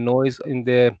there is a noise in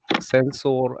the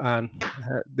sensor, and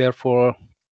therefore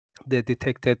the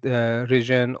detected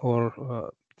region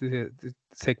or the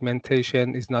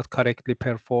segmentation is not correctly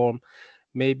performed.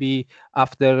 Maybe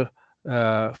after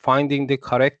finding the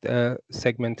correct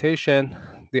segmentation,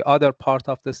 the other part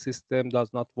of the system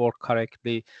does not work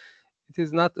correctly. It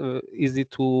is not easy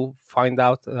to find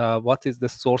out what is the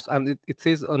source, and it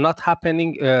is not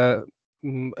happening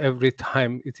every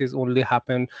time. It is only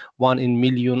happen 1 in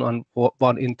million and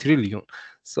 1 in trillion.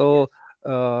 So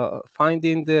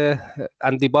finding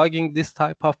and debugging this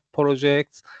type of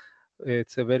projects,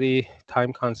 it's a very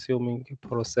time-consuming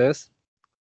process.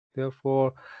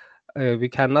 Therefore, we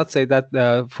cannot say that,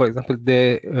 for example,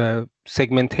 the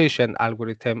segmentation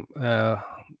algorithm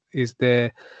is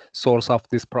the source of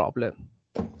this problem.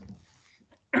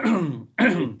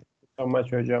 So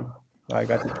much, Hocam. I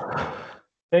got it.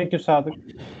 Thank you, Sadık,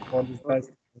 for this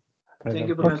nice Thank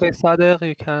you, presentation. Professor. Okay, Sadık,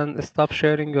 you can stop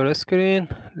sharing your screen.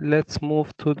 Let's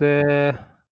move to the...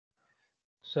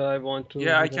 So I want to...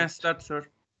 Yeah, I can start, sir.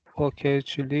 Okay,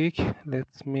 Chilik, let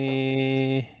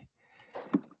me...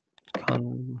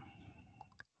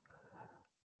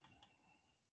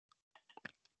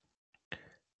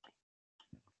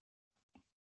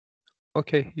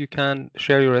 Okay, you can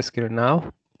share your screen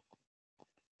now.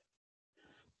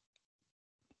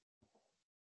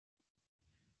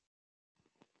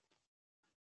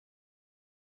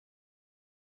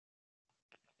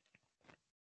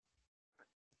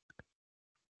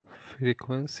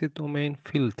 Frequency domain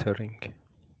filtering.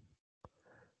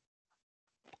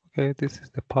 Okay, this is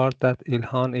the part that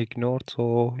Ilhan ignored,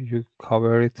 so you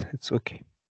cover it, it's okay.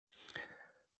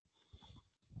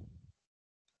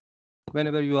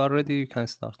 Whenever you are ready, you can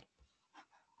start.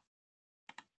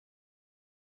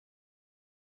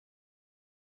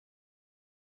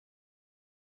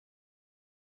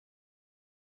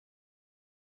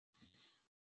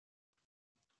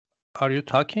 Are you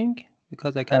talking?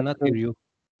 Because I cannot hear you.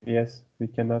 Yes, we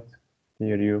cannot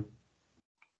hear you.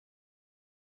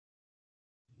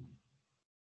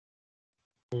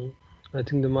 I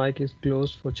think the mic is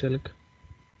closed for Çelik.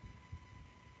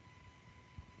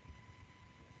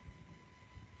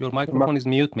 Your microphone is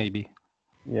mute, maybe.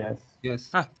 Yes.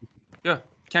 Yes. Yeah,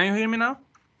 can you hear me now?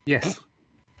 Yes.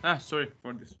 Sorry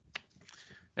for this.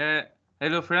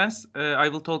 Hello, friends. I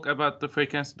will talk about the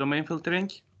frequency domain filtering.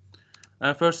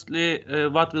 Firstly,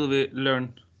 what will we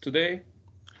learn today?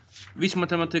 Which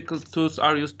mathematical tools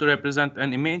are used to represent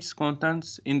an image's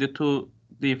contents in the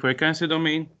 2D frequency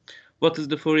domain? What is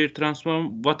the Fourier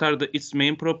transform? What are its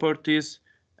main properties?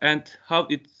 And how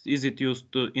is it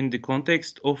used in the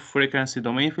context of frequency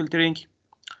domain filtering?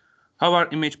 How are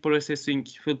image processing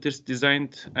filters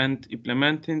designed and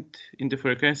implemented in the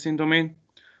frequency domain?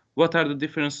 What are the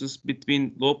differences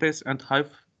between low-pass and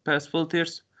high-pass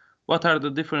filters? What are the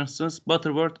differences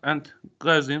Butterworth and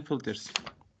Gaussian filters?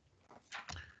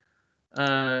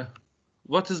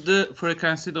 What is the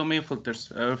frequency domain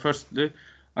filters? Firstly,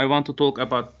 I want to talk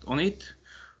about on it.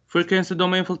 Frequency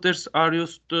domain filters are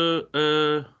used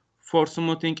for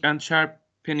smoothing and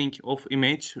sharpening of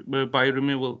image by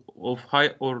removal of high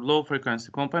or low frequency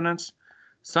components.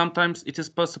 Sometimes it is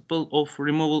possible of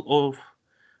removal of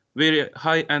very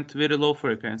high and very low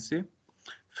frequency.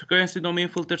 Frequency domain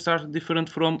filters are different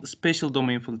from spatial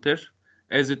domain filter,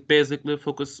 as it basically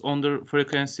focuses on the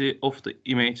frequency of the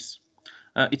images.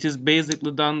 It is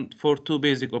basically done for 2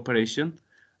 basic operations,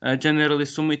 generally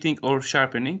smoothing or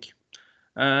sharpening.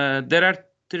 There are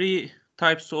 3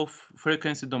 types of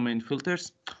frequency domain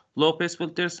filters: low-pass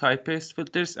filters, high-pass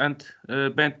filters, and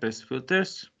band-pass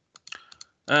filters.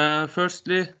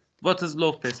 Firstly, what is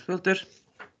low-pass filter?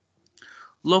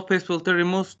 Low-pass filter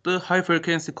removes the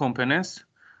high-frequency components.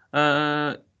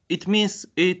 It means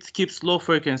it keeps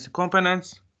low-frequency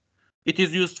components. It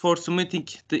is used for smoothing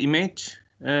the image.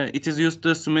 It is used to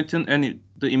smoothen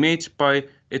the image by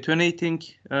attenuating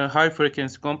high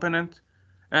frequency component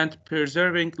and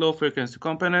preserving low frequency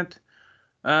component.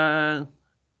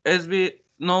 As we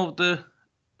know the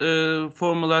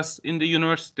formulas in the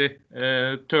university,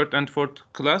 third and fourth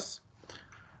class,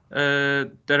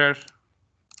 there are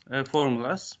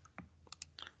formulas.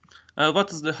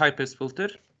 What is the high pass filter?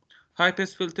 High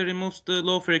pass filter removes the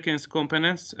low frequency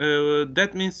components.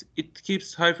 That means it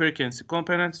keeps high frequency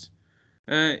components.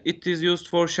 It is used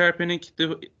for sharpening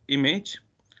the image.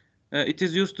 It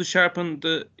is used to sharpen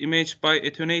the image by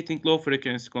attenuating low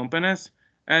frequency components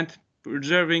and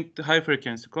preserving the high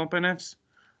frequency components.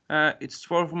 Its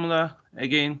formula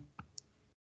again,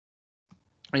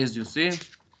 as you see,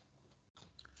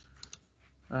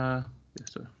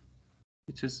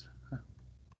 it is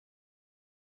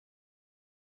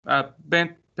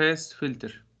band pass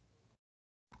filter.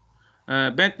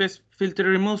 Band pass filter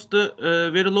removes the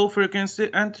very low frequency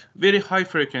and very high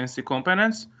frequency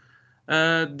components.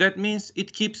 That means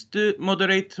it keeps the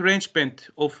moderate range band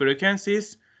of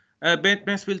frequencies. Band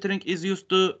pass filtering is used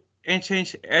to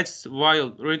change edge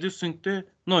while reducing the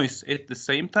noise at the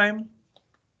same time.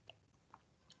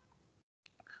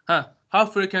 How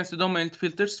frequency domain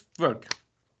filters work?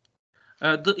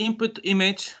 The input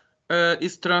image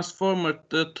is transformed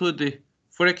to the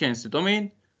frequency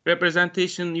domain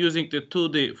representation using the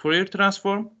 2D Fourier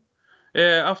transform.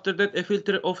 After that, a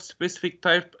filter of specific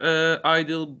type,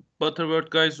 ideal, Butterworth,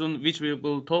 Gaussian, which we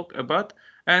will talk about,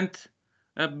 and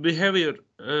behavior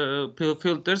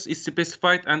filters is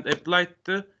specified and applied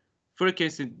to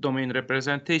frequency domain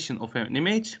representation of an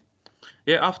image.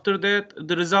 After that,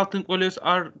 the resulting values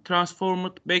are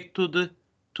transformed back to the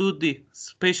 2D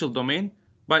spatial domain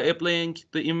by applying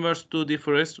the inverse 2D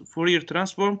Fourier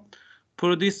transform,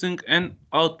 producing an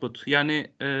output, yani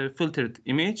filtered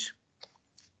image.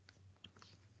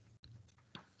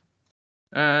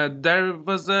 There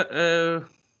was a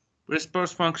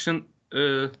response function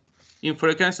in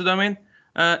frequency domain.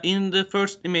 In the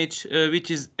first image,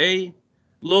 which is A,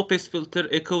 low pass filter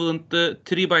equivalent to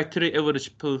 3x3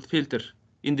 average filter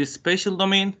in the spatial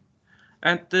domain,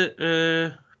 and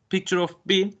the picture of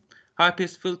B, high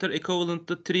pass filter equivalent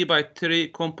to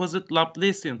 3x3 composite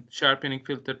Laplacian sharpening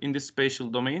filter in the spatial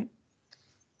domain.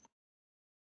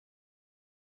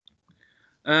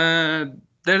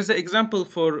 There's an example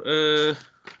for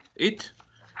it.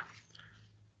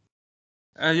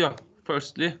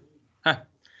 Firstly,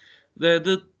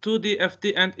 the 2D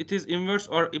FT and its inverse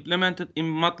are implemented in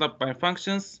MATLAB by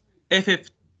functions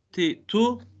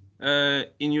FFT2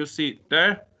 in you see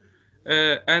there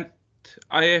and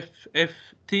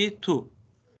IFFT2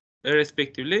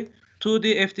 respectively.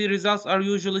 2D FT results are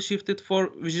usually shifted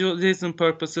for visualization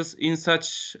purposes in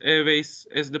such ways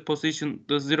as the position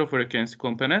the zero frequency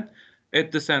component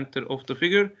at the center of the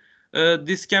figure.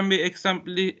 This can be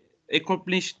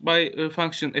accomplished by a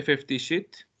function FFT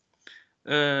shift.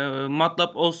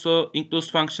 MATLAB also includes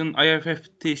function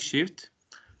IFFT shift.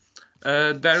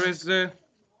 There is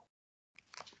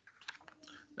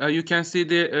you can see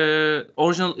the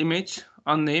original image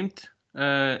unnamed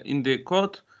in the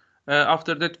code.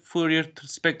 After that, Fourier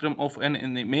spectrum of an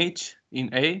image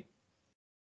in A.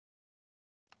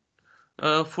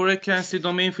 Frequency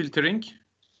domain filtering.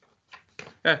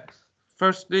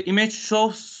 First, the image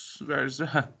shows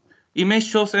image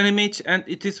shows an image and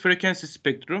its frequency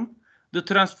spectrum. The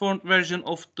transformed version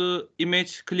of the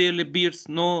image clearly bears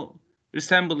no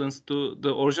resemblance to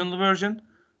the original version.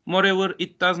 Moreover,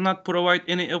 it does not provide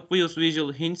any obvious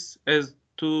visual hints as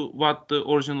to what the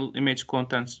original image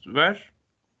contents were.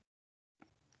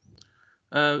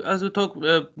 As we talk,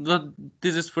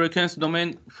 this is frequency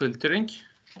domain filtering,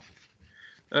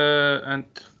 and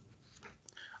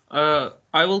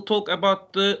I will talk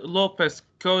about the low pass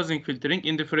causing filtering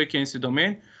in the frequency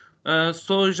domain.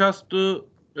 So just to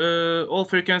all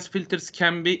frequency filters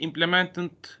can be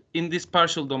implemented in this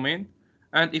partial domain,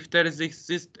 and if there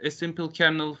exists a simple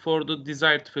kernel for the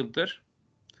desired filter.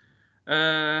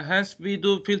 Hence, we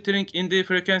do filtering in the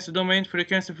frequency domain.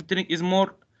 Frequency filtering is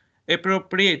more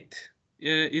appropriate,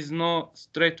 is no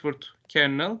straightforward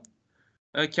kernel,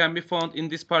 can be found in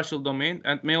this partial domain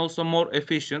and may also more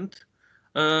efficient.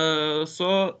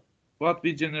 So what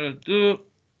we generally do,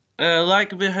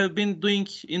 like we have been doing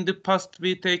in the past,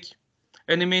 we take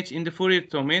an image in the Fourier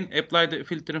domain, apply the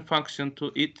filtering function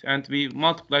to it, and we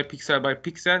multiply pixel by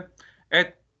pixel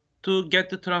to get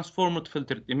the transformed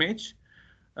filtered image.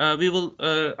 I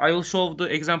will show the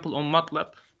example on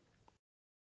MATLAB.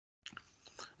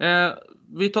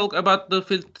 We talk about the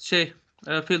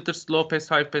filters, low pass,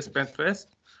 high pass, band pass.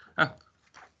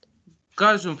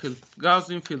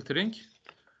 Gaussian filtering.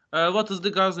 What is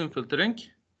the Gaussian filtering?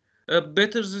 A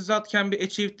better result can be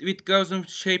achieved with Gaussian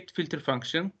shaped filter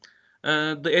function.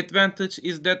 The advantage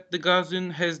is that the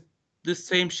Gaussian has the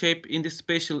same shape in the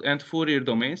spatial and Fourier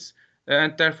domains,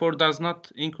 and therefore does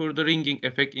not incur the ringing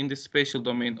effect in the spatial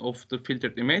domain of the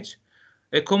filtered image.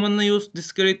 A commonly used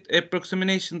discrete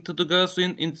approximation to the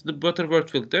Gaussian into the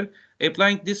Butterworth filter.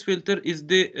 Applying this filter is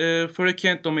the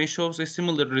Fourier domain shows a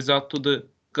similar result to the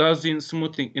Gaussian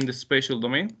smoothing in the spatial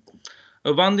domain.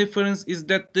 One difference is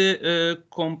that the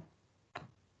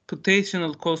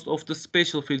computational cost of the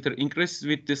spatial filter increases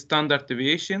with the standard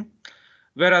deviation,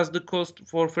 whereas the cost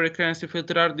for frequency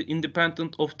filter are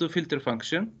independent of the filter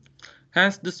function.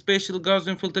 Hence, the spatial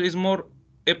Gaussian filter is more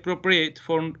appropriate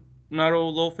for narrow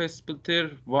low-pass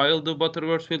filter, while the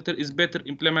Butterworth filter is better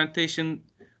implementation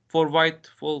for wide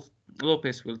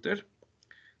low-pass filter.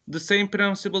 The same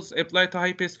principles apply to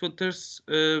high-pass filters.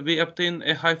 We obtain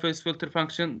a high-pass filter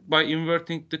function by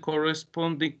inverting the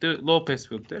corresponding to low-pass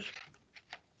filter.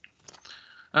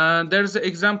 There's an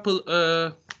example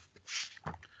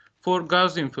for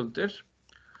Gaussian filter.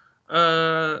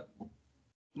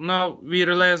 Now we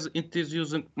realize it is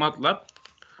using MATLAB.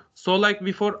 So like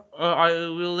before, I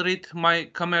will read my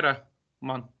camera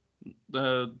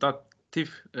 .tif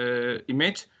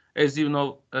image, as you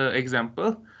know,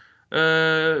 example.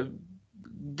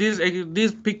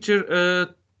 This picture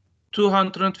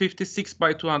 256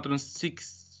 by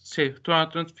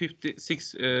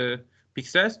 256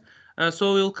 pixels.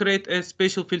 So we'll create a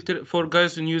spatial filter for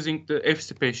Gaussian using the F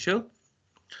spatial.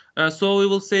 So we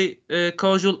will say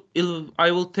causal. I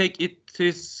will take it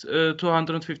is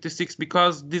 256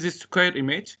 because this is square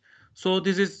image. So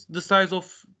this is the size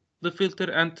of the filter,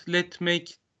 and let's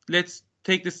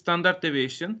take the standard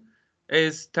deviation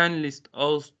as 10 least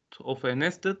out of a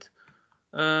nested.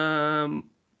 Now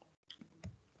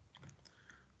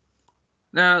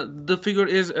the figure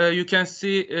is you can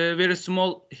see very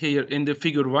small here in the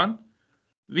figure 1.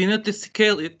 We need to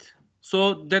scale it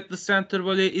so that the center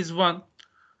value is 1.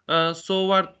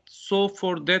 So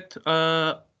for that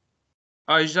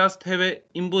I just have a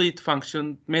inbuilt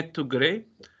function made to gray.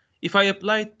 If I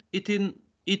apply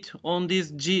it on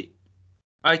this G,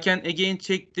 I can again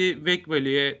check the vec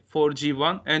value for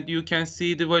G1, and you can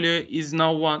see the value is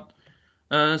now 1.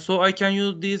 So I can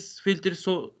use this filter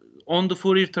so on the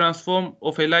Fourier transform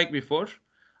of a like before.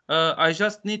 I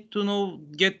just need to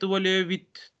get the value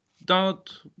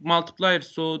without multiplier.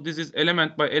 So this is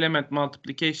element by element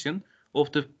multiplication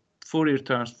of the Fourier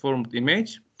transformed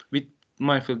image with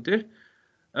my filter.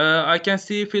 I can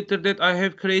see a filter that I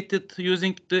have created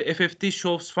using the FFT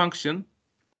shows function,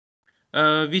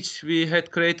 which we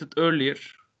had created earlier.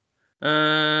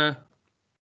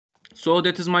 So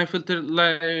that is my filter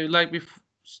like before.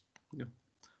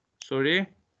 Sorry.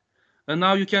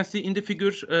 Now you can see in the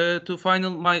figure to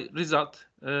final my result,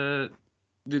 the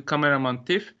cameraman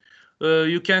TIFF.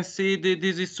 You can see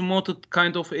this is smoothed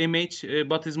kind of image,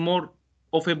 but is more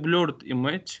of a blurred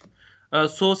image.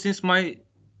 So since my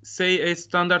a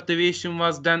standard deviation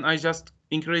was, then I just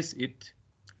increase it.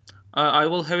 I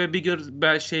will have a bigger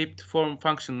bell-shaped form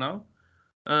function now.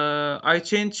 I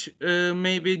change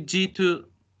maybe G to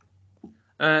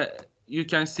you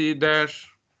can see there.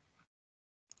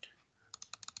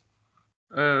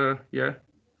 Yeah,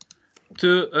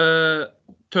 to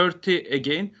 30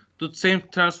 again. The same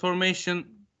transformation.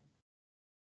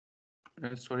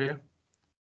 Sorry.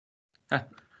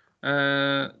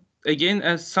 Again,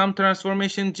 as some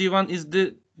transformation G1 is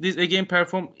this again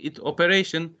perform its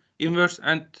operation inverse,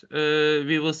 and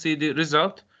we will see the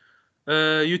result.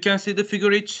 You can see the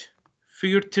figure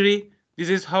 3. This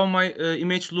is how my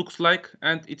image looks like,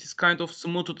 and it is kind of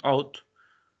smoothed out.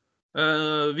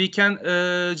 We can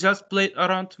just play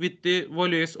around with the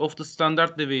values of the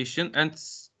standard deviation, and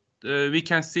we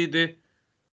can see the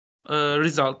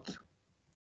result.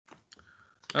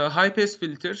 High pass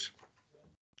filter.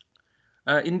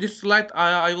 In this slide,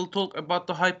 I will talk about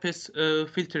the high pass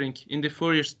filtering in the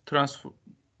Fourier transform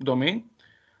domain.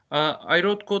 I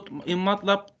wrote code in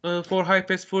MATLAB for high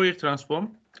pass Fourier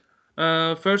transform.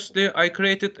 Firstly, I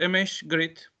created a mesh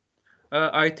grid.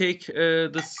 I take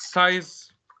the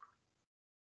size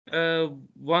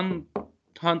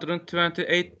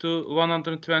 128 to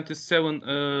 127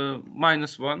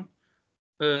 minus 1.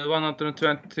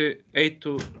 128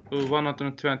 to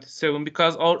 127,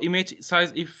 because our image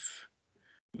size, if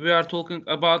we are talking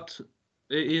about,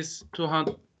 is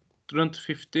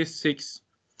 256.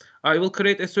 I will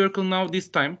create a circle now this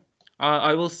time.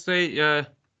 I will say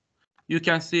you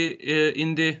can see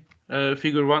in the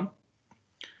figure 1.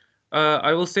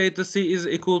 I will say the C is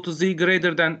equal to Z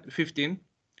greater than 15.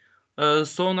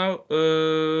 So now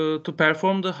to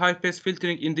perform the high-pass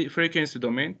filtering in the frequency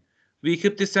domain, we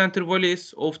keep the center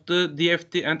values of the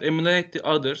DFT and emulate the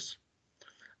others.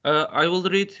 I will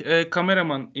read a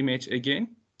cameraman image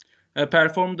again,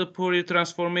 perform the Fourier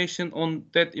transformation on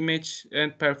that image,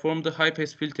 and perform the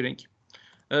high-pass filtering.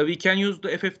 We can use the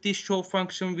FFT show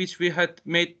function which we had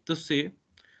made to see.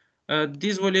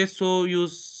 This value, so you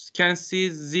can see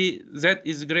z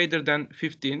is greater than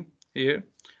 15 here.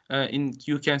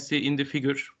 You can see in the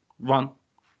figure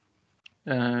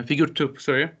 2,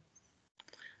 sorry.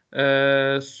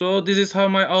 So this is how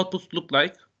my outputs look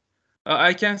like.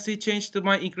 I can see change to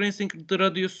my increasing the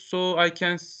radius, so I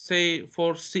can say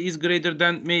for C is greater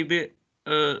than maybe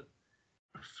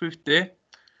 50.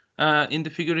 In the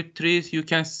figure 3, you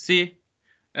can see,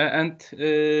 and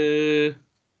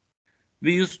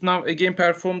we use now again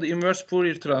perform the inverse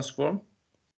Fourier transform,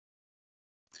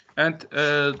 and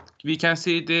we can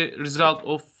see the result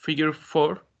of figure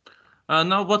 4.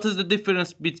 Now, what is the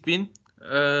difference between?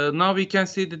 Now we can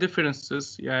see the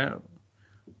differences. Yeah,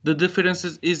 the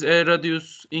differences is a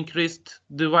radius increased,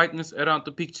 the whiteness around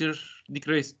the picture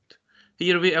decreased.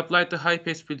 Here we applied the high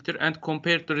pass filter and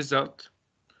compared the result.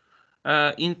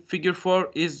 In figure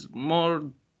 4 is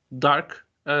more dark,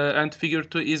 and figure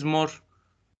 2 is more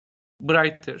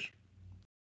brighter,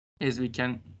 as we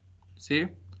can see.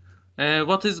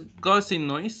 What is Gaussian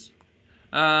noise?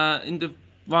 In the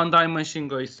one-dimension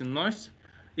Gaussian noise.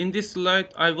 In this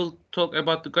slide, I will talk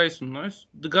about the Gaussian noise.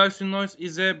 The Gaussian noise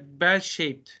is a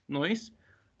bell-shaped noise.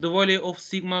 The value of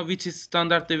sigma, which is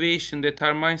standard deviation,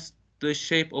 determines the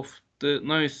shape of the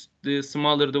noise. The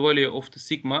smaller the value of the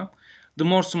sigma, the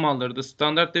more smaller the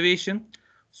standard deviation.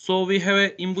 So we have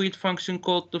an inbuilt function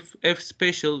called the f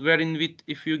special, wherein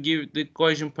if you give the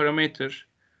Gaussian parameter,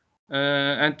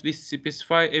 and we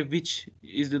specify which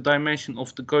is the dimension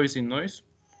of the Gaussian noise.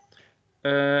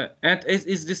 And as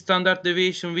is the standard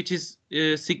deviation, which is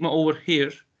sigma over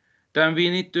here, then we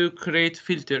need to create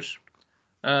filters.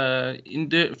 In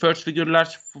the first figure,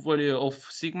 large value of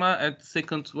sigma, and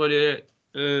second value,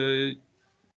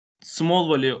 small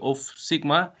value of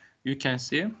sigma, you can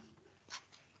see.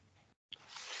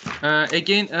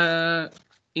 Again,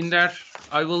 in there,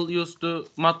 I will use the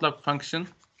MATLAB function.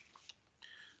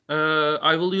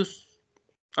 I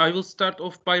will start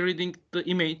off by reading the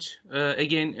image,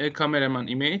 again a cameraman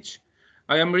image.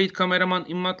 I am read cameraman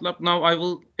in MATLAB. Now I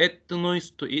will add the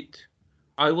noise to it.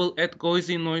 I will add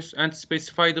Gaussian noise and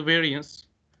specify the variance.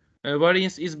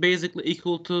 Variance is basically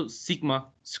equal to sigma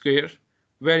square,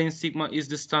 wherein sigma is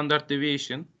the standard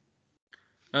deviation.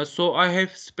 So I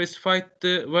have specified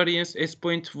the variance as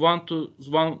 0.1 to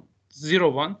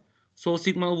 101. So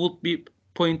sigma would be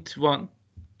 0.1.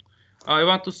 I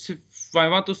want to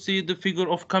see the figure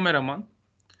of cameraman,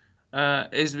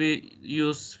 as we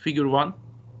use figure 1,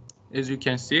 as you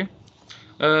can see.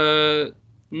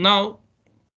 Now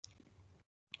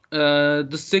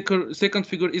the second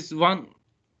figure is one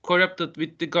corrupted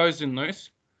with the Gaussian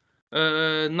noise.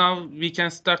 Now we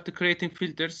can start to creating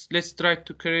filters. Let's try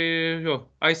to create.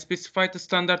 I specified the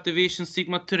standard deviation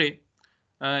sigma 3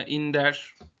 in there.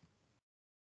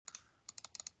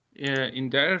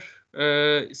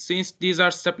 Since these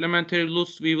are supplementary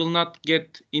loops, we will not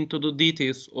get into the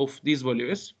details of these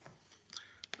values.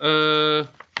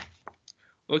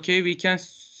 Okay, we can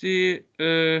see.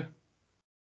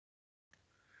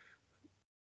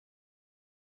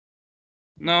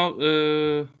 Now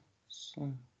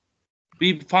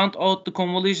we found out the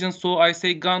convolution, so I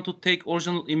say gone to take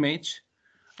original image,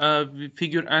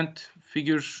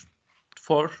 figure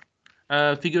 4.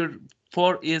 Figure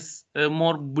 4 is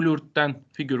more blurred than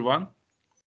figure 1.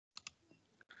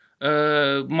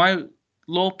 My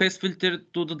low pass filter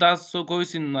does so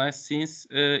Gaussian noise, since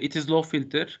it is low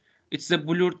filter. It's a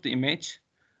blurred image.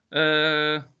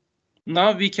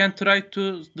 Now we can try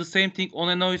to the same thing on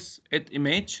a noise at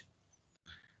image.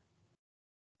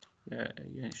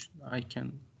 Yes, I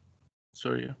can.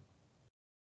 Sorry.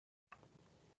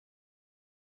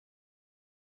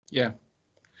 Yeah.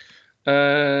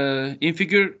 In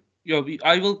figure,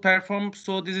 I will perform.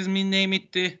 So this is me name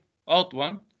it the out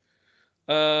one.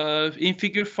 In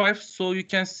figure 5, so you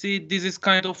can see this is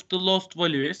kind of the lost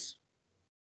values.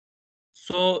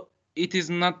 So it is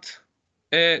not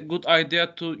a good idea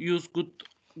to use good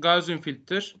Gaussian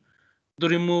filter to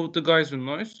remove the Gaussian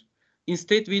noise.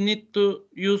 Instead, we need to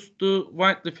use the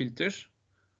Whiteley filter.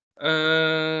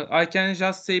 I can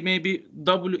just say maybe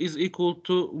W is equal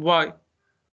to Y.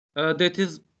 That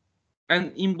is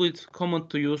an inbuilt command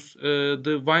to use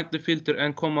the Whiteley filter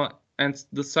and comma and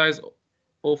the size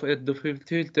of the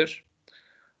filter.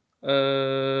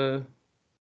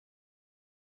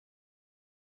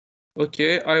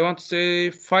 Okay, I want to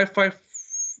say 5.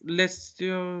 Let's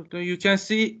you can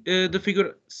see the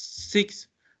figure 6.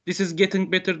 This is getting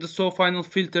better. The final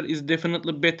filter is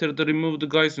definitely better to remove the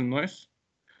Gaussian noise.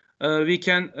 We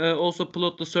can also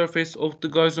plot the surface of the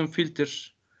Gaussian filter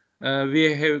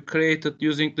we have created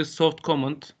using the soft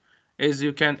command, as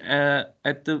you can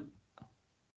at the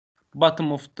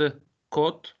bottom of the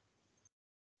code.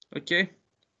 Okay,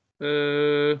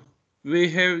 we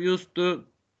have used the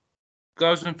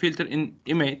Gaussian filter in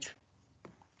image.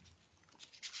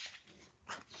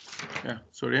 Yeah,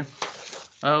 sorry.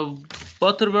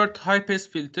 Butterworth high-pass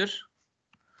filter.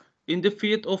 In the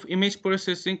field of image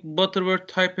processing, Butterworth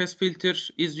high-pass filter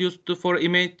is used for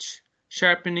image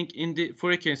sharpening in the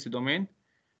frequency domain.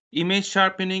 Image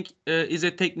sharpening is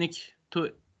a technique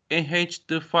to enhance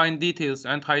the fine details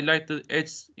and highlight the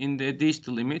edges in the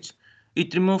digital image.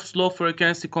 It removes low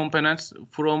frequency components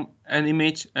from an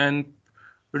image and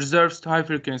reserves high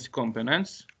frequency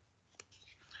components.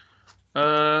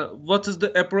 What is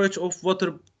the approach of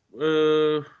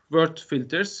Butterworth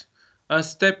filters?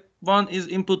 Step 1 is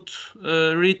input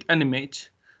read an image.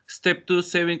 Step 2,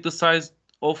 saving the size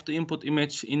of the input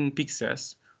image in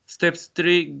pixels. Step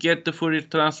 3, get the Fourier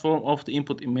transform of the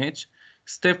input image.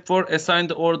 Step 4, assign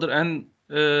the order and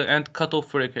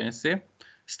cutoff frequency.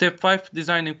 Step 5,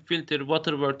 designing filter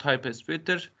Butterworth high-pass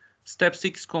filter. Step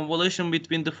 6, convolution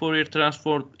between the Fourier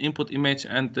transform input image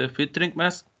and the filtering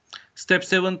mask. Step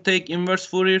 7, take inverse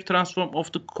Fourier transform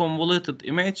of the convoluted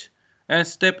image. And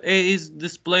step 8 is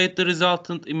display the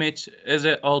resultant image as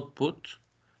an output.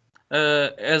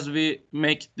 As we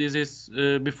make this is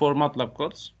before MATLAB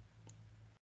codes.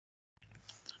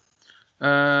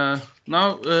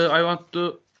 Now I want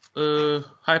to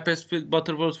high-pass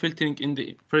Butterworth filtering in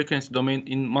the frequency domain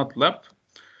in MATLAB.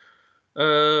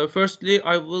 Firstly,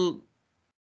 I will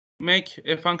make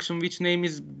a function which name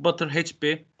is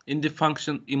butterhp in the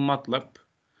function in MATLAB.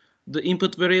 The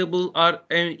input variable are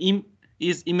im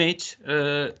is image.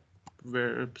 Im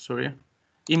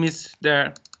is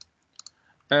there.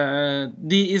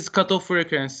 D is cutoff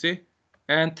frequency,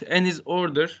 and n is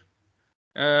order.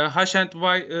 H and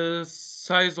y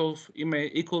size of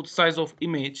image equal to size of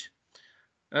image.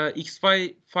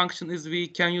 XY function is we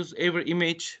can use every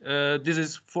image. This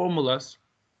is formulas.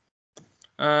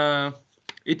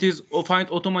 It is find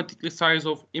automatically size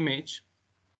of image.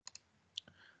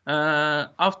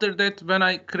 After that, when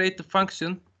I create the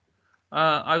function,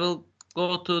 I will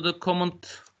go to the command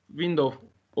window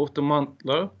of the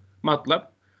MATLAB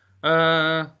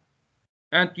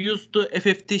and use the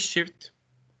FFT shift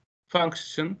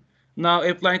function. Now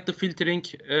applying the filtering,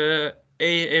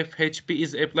 AFHP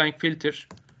is applying filter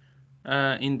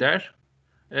in there.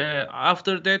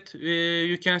 After that,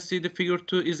 you can see the figure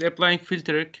 2 is applying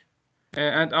filtering,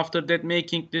 and after that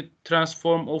making the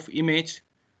transform of image.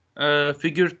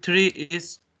 Figure 3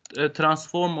 is a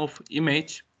transform of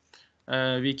image.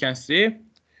 We can see.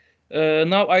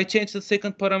 Now I changed the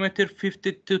second parameter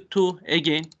 50 to 2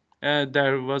 again.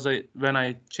 There was when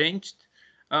I changed.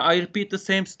 I repeat the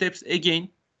same steps again,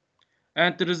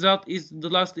 and the result is the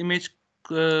last image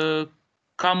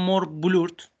come more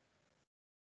blurred.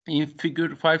 In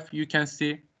figure 5, you can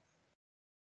see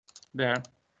there.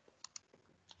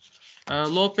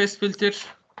 Low pass filter,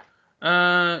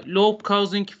 low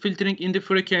causing filtering in the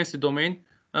frequency domain.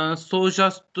 So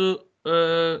just to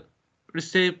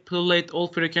recirculate all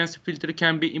frequency filter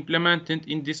can be implemented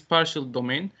in this partial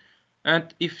domain.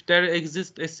 And if there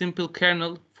exists a simple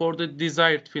kernel for the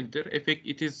desired filter effect,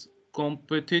 it is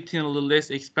computationally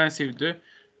less expensive to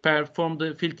perform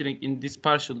the filtering in this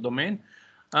partial domain.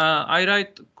 I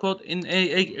write code in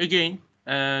again,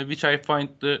 which I find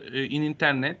in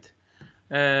internet.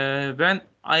 When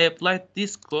I applied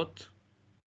this code,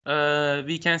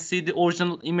 we can see the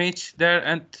original image there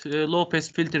and low pass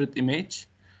filtered image.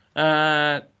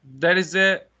 There is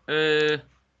a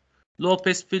low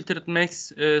pass filtered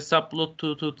max subplot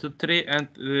to 3, and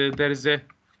there is a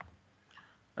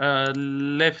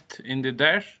left in the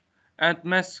there, and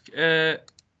mask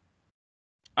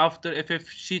after FF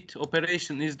sheet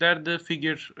operation is there the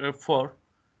figure 4,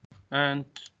 and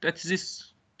that is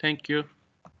this. Thank you,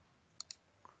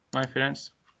 my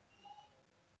friends.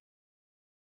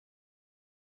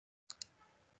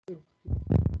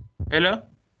 Hello.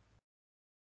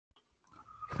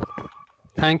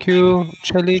 Thank you,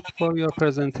 Chelik, for your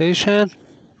presentation.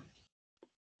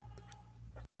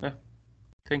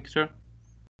 Thank you, sir.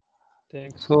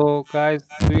 Thanks. So, guys,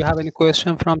 do you have any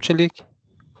question from Chelik?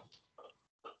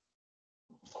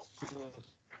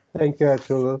 Thank you,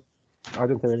 Ertuğrul. I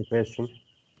don't have any question.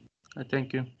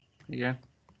 Thank you again.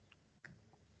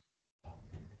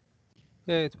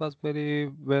 Yeah, it was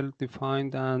very well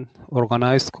defined and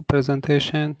organized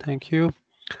presentation. Thank you.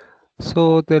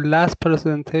 So the last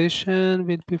presentation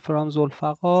will be from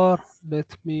Zulfaqar.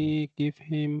 Let me give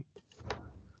him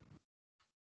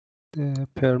the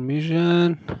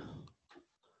permission.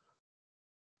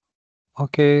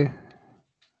 Okay,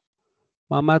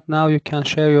 Mohammed, now you can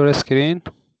share your screen.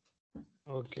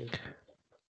 Okay.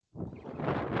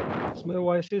 So my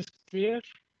voice is clear?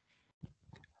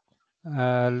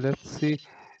 Let's see.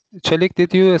 Chelik,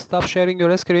 did you stop sharing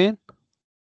your screen?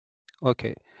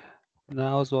 Okay.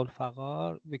 Now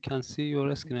Zulfaqar, we can see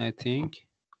your screen, I think.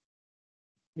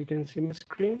 You can see my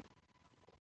screen?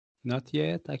 Not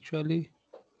yet, actually.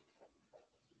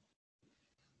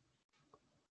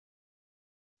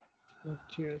 Not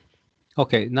yet.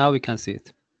 Okay, now we can see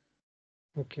it.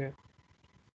 Okay.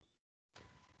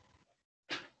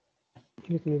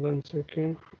 Give me 1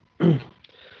 second.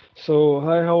 So,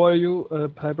 hi, how are you?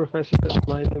 Hi, Professor.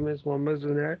 My name is Mohammed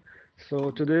Zunair.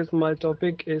 So, today's my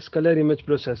topic is color image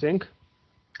processing.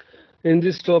 In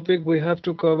this topic, we have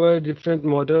to cover different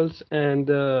models and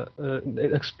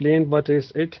explain what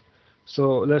is it.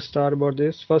 So let's start about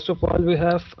this. First of all, we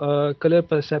have color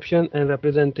perception and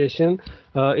representation,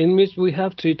 in which we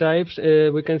have three types.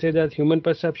 We can say that human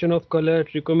perception of color,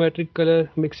 trigonometric color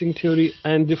mixing theory,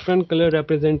 and different color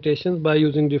representations by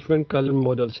using different color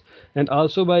models, and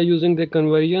also by using the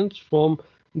conversions from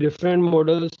different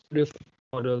models to different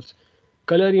models.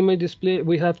 Color image display,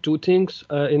 we have two things,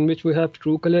 in which we have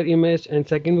true color image, and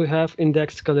second we have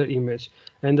indexed color image.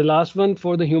 And the last one,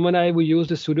 for the human eye, we use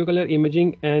the pseudo color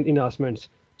imaging and enhancements.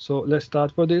 So let's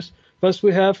start for this. First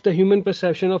we have the human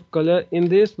perception of color. In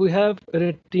this we have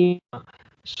retina.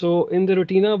 So in the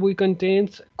retina we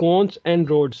contains cones and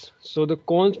rods. So the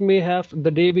cones may have the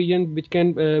day vision, which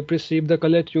can perceive the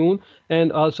color tune,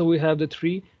 and also we have the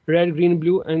three: red, green,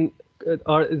 blue, and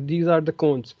these are the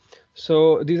cones.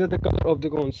 So these are the color of the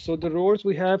cones. So the rods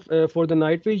we have for the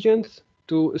night visions,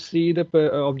 to see the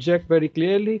object very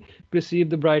clearly, perceive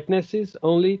the brightnesses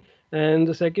only. And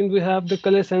the second, we have the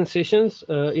color sensations,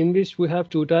 in which we have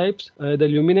two types: the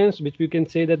luminance, which we can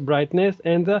say that brightness,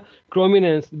 and the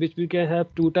chrominance, which we can have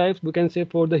two types. We can say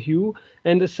for the hue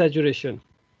and the saturation.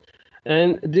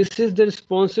 And this is the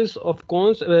responses of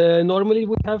cones. Normally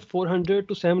we have 400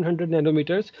 to 700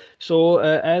 nanometers. So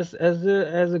as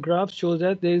the graph shows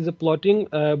that there is a plotting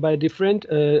by different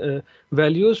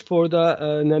values for the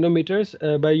nanometers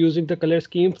by using the color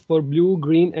scheme for blue,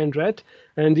 green, and red.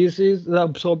 And this is the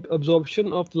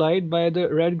absorption of light by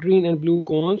the red, green, and blue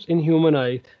cones in human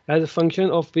eye as a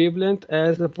function of wavelength,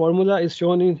 as the formula is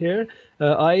shown in here.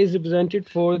 I is represented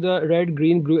for the red,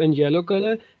 green, blue, and yellow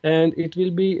color, and it will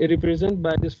be represented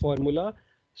by this formula.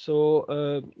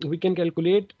 So we can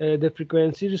calculate the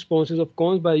frequency responses of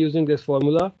cones by using this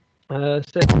formula.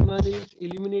 Second one is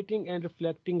illuminating and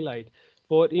reflecting light.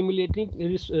 For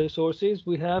illuminating sources,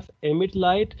 we have emit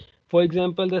light. For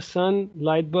example, the sun,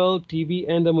 light bulb, TV,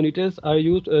 and the monitors are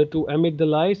used to emit the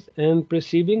lights, and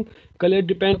perceiving color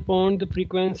depend upon the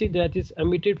frequency that is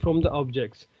emitted from the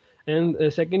objects. And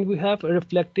second, we have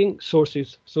reflecting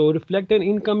sources. So reflect an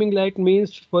incoming light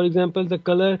means, for example, the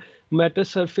color matter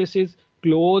surfaces,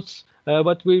 clothes,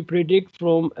 what we predict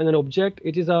from an object,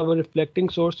 it is our reflecting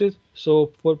sources.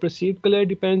 So for perceived color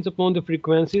depends upon the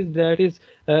frequencies that is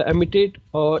emitted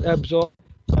or absorbed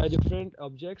by different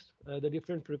objects, the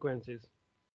different frequencies.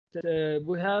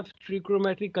 We have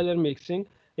trichromatic color mixing.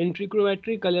 In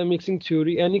trichromatic color mixing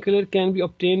theory, any color can be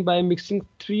obtained by mixing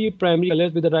three primary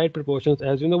colors with the right proportions.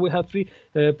 As you know, we have three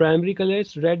primary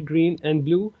colors: red, green, and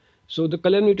blue. So the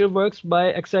color meter works by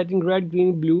exciting red,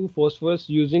 green, blue phosphorus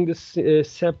using this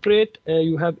separate.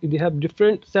 They have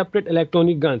different separate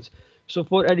electronic guns. So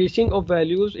for addition of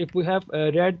values, if we have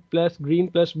red plus green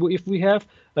plus blue, if we have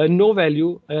no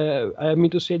value, I mean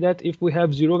to say that if we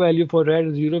have zero value for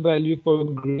red, zero value for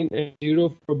green, and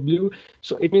zero for blue,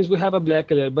 so it means we have a black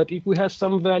color. But if we have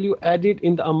some value added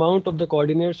in the amount of the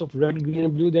coordinates of red, green,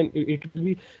 and blue, then it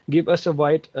will give us a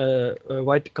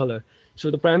white color. So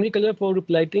the primary color for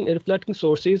reflecting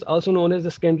sources, also known as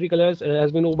the secondary colors,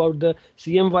 as we know about the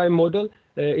CMY model,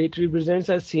 it represents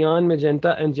as cyan,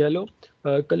 magenta, and yellow.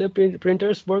 Color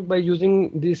printers work by using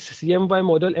this CMY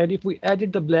model, and if we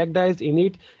added the black dyes in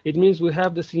it, it means we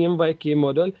have the CMYK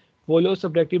model. Follow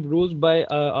subtractive rules by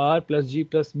R plus G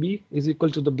plus B is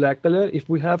equal to the black color if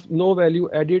we have no value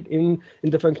added in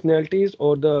the functionalities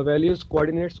or the values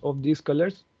coordinates of these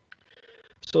colors.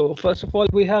 So first of all,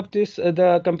 we have this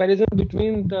the comparison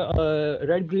between the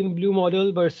red, green, blue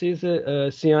model versus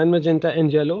cyan, magenta,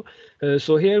 and yellow.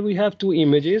 So here we have two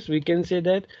images. We can say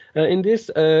that in this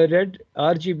red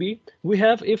RGB, we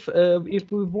have if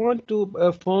we want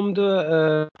to form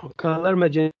the color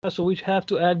magenta, so we have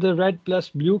to add the red plus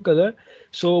blue color.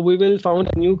 So we will found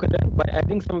a new color by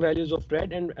adding some values of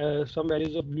red and some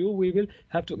values of blue. We will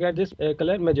have to get this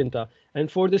color magenta. And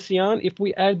for the cyan, if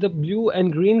we add the blue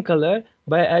and green color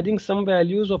by adding some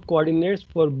values of coordinates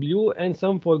for blue and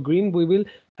some for green, we will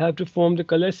have to form the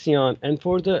color cyan. And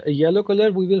for the yellow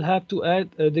color, we will have to add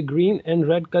the green and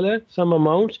red color some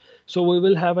amounts. So we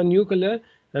will have a new color.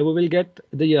 We will get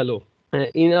the yellow.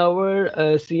 In our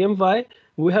CMY,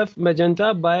 we have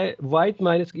magenta by white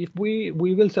minus, if we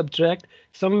will subtract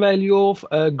some value of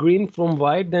green from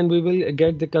white, then we will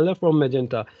get the color from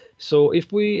magenta. So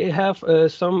if we have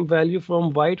some value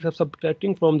from white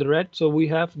subtracting from the red, so we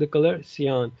have the color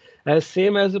cyan. As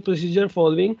same as the procedure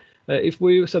following, if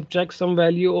we subtract some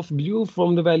value of blue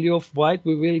from the value of white,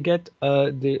 we will get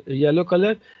the yellow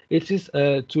color. It is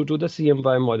true to the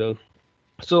CMY model.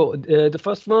 So the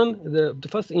first one, the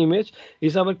first image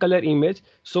is our color image.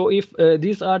 So if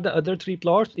these are the other three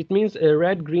plots, it means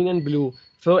red, green, and blue.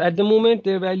 So at the moment,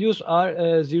 their values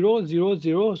are 0, 0,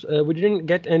 0. We didn't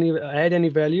get add any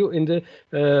value in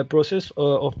the process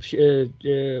of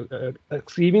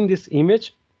achieving this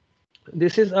image.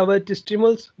 This is our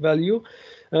testimonials value.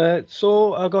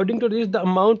 So according to this, the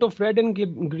amount of red and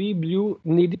green blue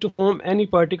needed to form any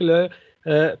particular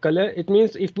color. It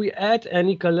means if we add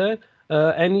any color,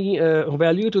 any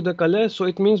value to the color, so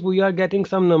it means we are getting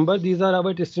some number. These are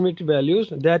our estimated values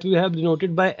that we have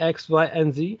denoted by x, y,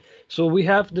 and z. So we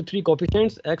have the three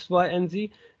coefficients x, y, and z.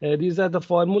 These are the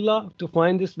formula to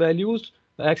find these values.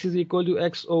 X is equal to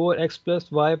x over x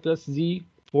plus y plus z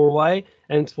for y,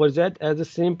 and for z as the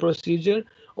same procedure.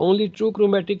 Only true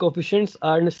chromatic coefficients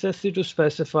are necessary to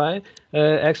specify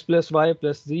x plus y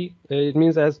plus z. It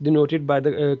means as denoted by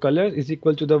the color is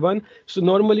equal to the 1. So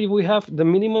normally we have the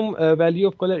minimum value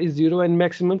of color is 0 and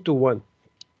maximum to 1.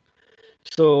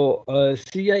 So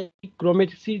CI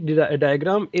chromaticity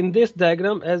diagram. In this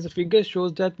diagram, as the figure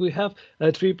shows that we have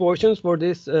three portions for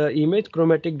this image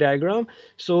chromatic diagram.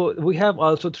 So we have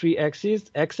also three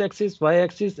axes, x-axis,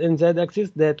 y-axis, and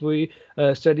z-axis that we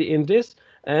study in this.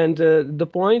 And the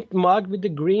point marked with the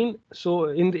green. So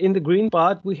in the green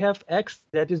part, we have x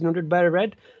that is denoted by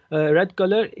red. Red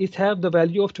color is have the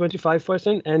value of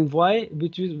 25%, and y,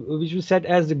 which we set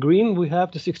as the green, we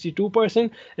have the 62%,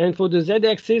 and for the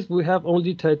z-axis we have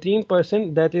only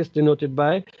 13%, that is denoted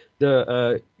by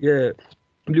the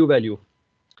blue value.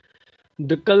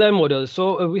 The color model.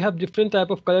 So we have different type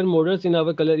of color models in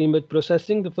our color image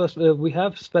processing. The first we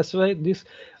have specified this.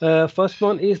 First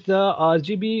one is the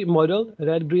RGB model,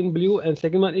 red, green, blue, and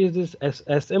second one is this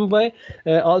SMY.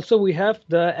 Also we have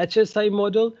the HSI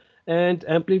model and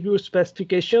amplitude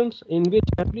specifications, in which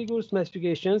amplitude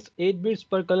specifications 8 bits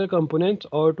per color component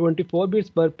or 24 bits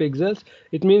per pixels.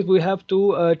 It means we have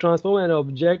to transform an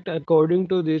object according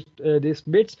to these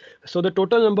bits. So the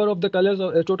total number of the colors,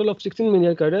 a total of 16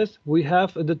 million colors, we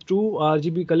have the true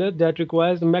RGB color that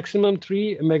requires maximum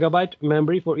 3 megabyte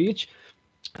memory for each.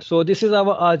 So this is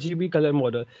our RGB color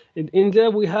model. In there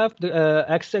we have the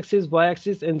x-axis,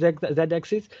 y-axis, and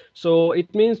z-axis. So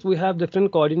it means we have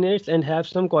different coordinates and have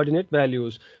some coordinate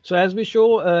values. So as we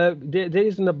show, there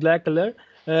is in the black color.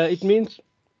 It means,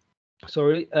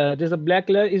 sorry, there's a black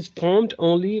color is formed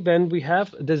only when we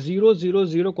have the 0, 0,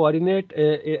 0 coordinate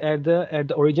at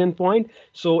the origin point.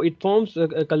 So it forms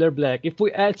a color black. If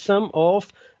we add some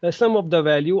of the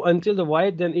value until the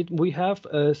white, then we have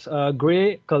a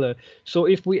gray color. So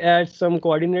if we add some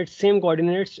coordinates, same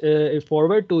coordinates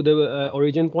forward to the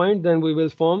origin point, then we will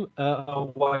form a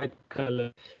white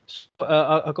color. So,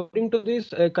 according to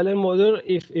this color model,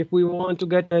 if we want to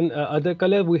get an other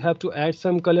color, we have to add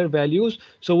some color values.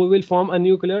 So we will form a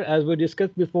new color as we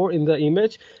discussed before in the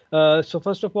image. So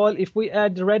first of all, if we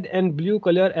add red and blue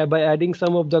color by adding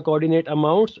some of the coordinate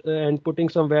amounts and putting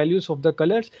some values of the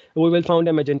colors, we will find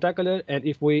a magenta color. And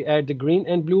if we add the green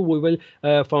and blue, we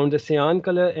will find the cyan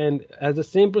color. And as the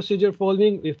same procedure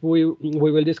following, if we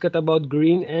will discuss about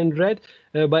green and red,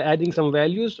 by adding some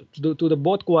values to the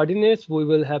both coordinates, we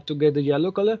will have to get the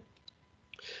yellow color.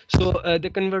 So the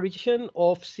conversion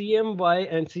of CMY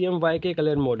and CMYK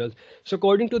color models. So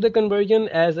according to the conversion,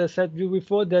 as I said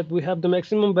before, that we have the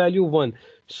maximum value 1.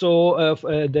 So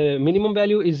the minimum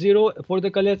value is 0 for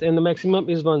the colors and the maximum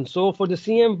is 1. So for the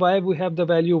CMY, we have the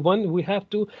value 1. We have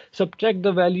to subtract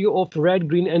the value of red,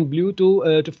 green, and blue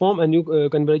to form a new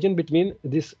conversion between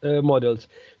these models.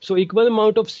 So equal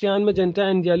amount of cyan, magenta,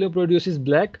 and yellow produces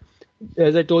black.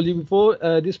 as I told you before,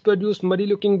 this produced muddy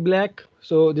looking black.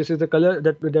 So this is the color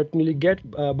that we definitely get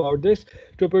about this.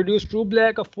 To produce true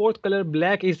black, a fourth color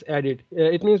black is added.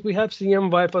 It means we have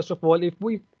CMY first of all. If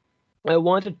we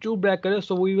want a true black color,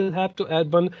 so we will have to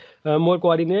add one more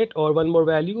coordinate or one more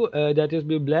value, that is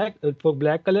be black for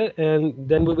black color, and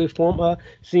then we will form a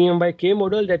CMYK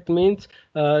model. That means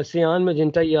cyan,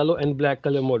 magenta, yellow, and black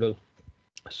color model.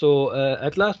 So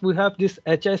at last we have this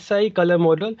HSI color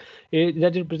model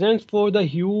that represents for the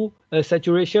hue,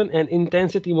 saturation, and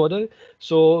intensity model.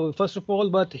 So first of all,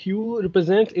 what hue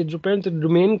represents, it represents the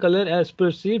domain color as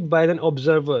perceived by an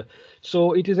observer.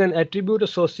 So it is an attribute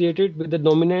associated with the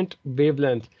dominant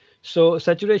wavelength. So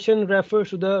saturation refers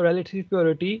to the relative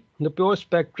purity. The pure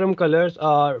spectrum colors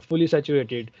are fully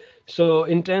saturated. So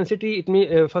intensity, it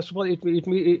may first of all it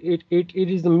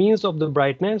is the means of the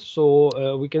brightness.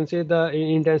 So we can say the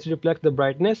intensity reflects the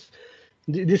brightness.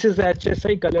 This is the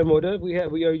HSI color model. We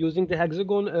are using the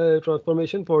hexagon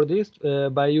transformation for this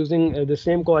by using the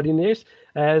same coordinates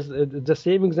as the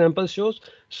same example shows.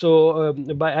 So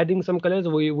by adding some colors,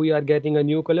 we are getting a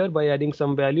new color. By adding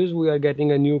some values, we are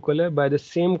getting a new color by the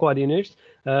same coordinates.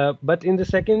 But in the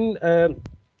second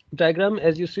diagram,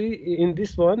 as you see in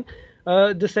this one,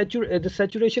 the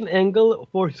saturation angle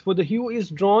for the hue is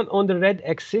drawn on the red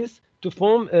axis to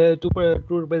form to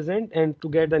represent and to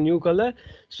get a new color.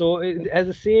 So as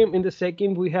the same in the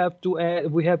second, we have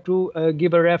to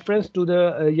give a reference to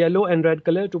the yellow and red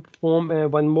color to form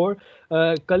one more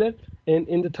color. And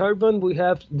in the third one, we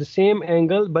have the same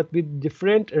angle but with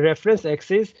different reference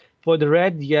axis for the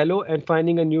red, yellow, and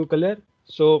finding a new color.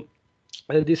 So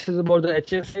this is about the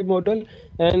HSI model,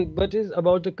 and what is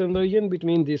about the conversion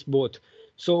between these both.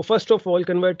 So first of all,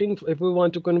 converting, if we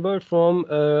want to convert from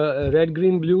red,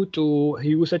 green, blue to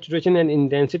hue, saturation, and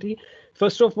intensity,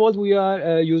 first of all, we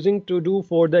are using to do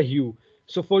for the hue.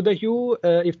 So for the hue,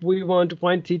 if we want to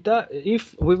find theta,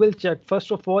 if we will check,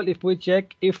 first of all, if we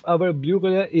check if our blue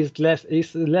color is less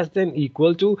than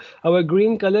equal to our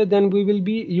green color, then we will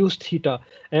be use theta.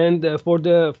 And for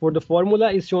the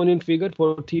formula is shown in figure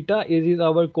for theta, it is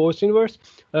our cos inverse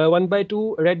 1 by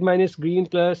 2 red minus green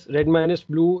plus red minus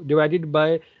blue divided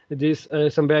by this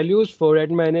some values for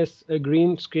red minus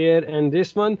green square, and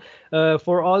this one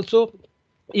for also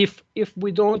if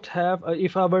we don't have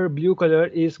if our blue color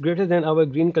is greater than our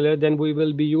green color, then we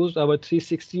will be used our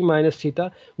 360 minus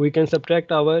theta. We can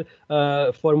subtract our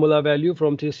formula value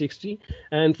from 360.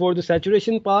 And for the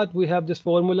saturation part, we have this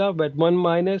formula, but 1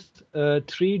 minus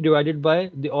 3 divided by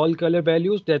the all color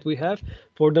values that we have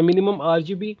for the minimum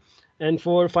RGB. And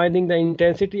for finding the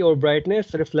intensity or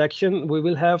brightness reflection, we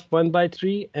will have 1 by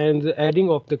 3 and the adding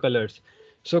of the colors.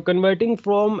 So converting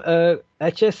from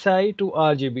HSI to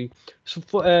RGB. So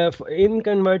in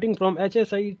converting from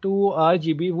HSI to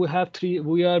RGB, we have three.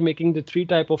 We are making the three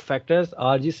type of factors: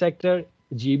 RG sector,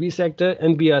 GB sector,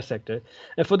 and BR sector.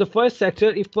 And for the first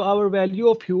sector, if our value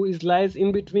of hue is lies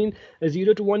in between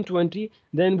 0 to 120,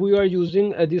 then we are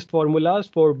using these formulas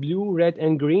for blue, red,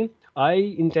 and green. I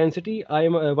intensity, I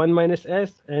am 1 minus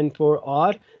S, and for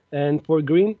R and for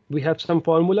green, we have some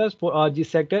formulas for RG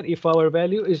sector if our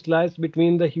value is lies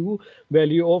between the hue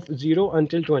value of 0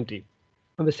 until 20.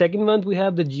 And the second one, we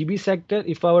have the GB sector.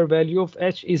 If our value of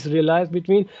H is realized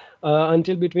between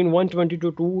until between 120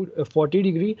 to 240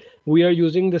 degree, we are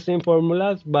using the same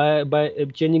formulas by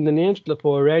changing the names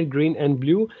for red, green, and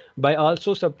blue, by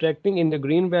also subtracting in the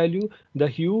green value the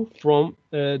hue from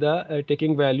the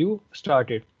taking value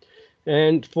started.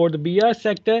 And for the BR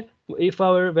sector, if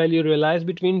our value relies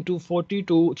between 240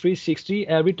 to 360,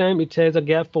 every time it has a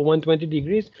gap for 120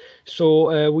 degrees.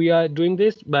 So we are doing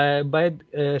this by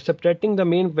subtracting the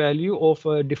main value of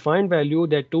a defined value,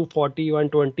 that 240,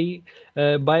 120,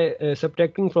 by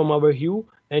subtracting from our hue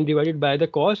and divided by the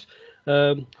cos.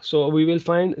 So we will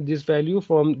find this value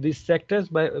from these sectors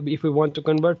by if we want to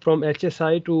convert from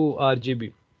HSI to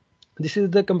RGB. This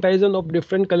is the comparison of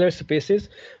different color spaces,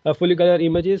 fully color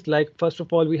images. Like first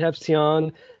of all, we have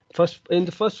cyan. First, in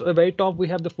the first very top, we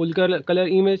have the full color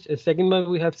image. Second one,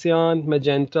 we have cyan,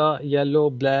 magenta, yellow,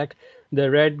 black, the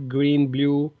red, green,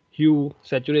 blue, hue,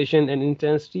 saturation, and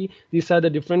intensity. These are the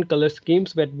different color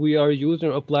schemes that we are used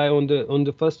and apply on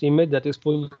the first image, that is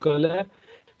full color.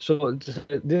 So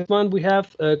this one we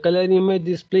have color image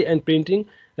display and printing.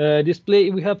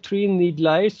 Display, we have 3 need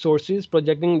light sources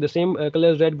projecting the same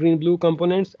colors, red, green, blue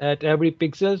components at every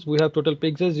pixels. We have total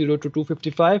pixels 0 to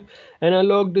 255.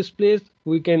 Analog displays,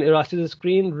 we can raster the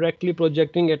screen directly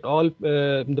projecting at all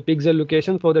the pixel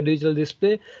location for the digital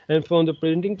display. And from the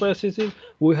printing processes,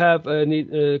 we have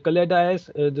color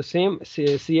dyes, the same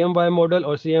CMY model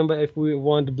or CMY. If we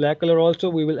want black color also,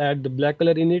 we will add the black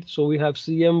color in it. So we have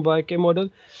CMYK model.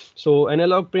 So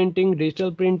analog printing,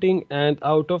 digital printing, and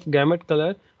out of gamut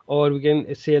color, or we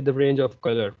can say the range of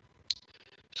color.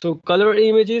 So color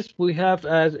images, we have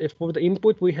as if for the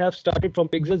input, we have started from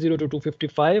pixel 0 to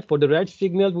 255. For the red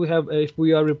signal, we have if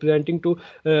we are representing to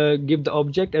give the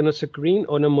object and a screen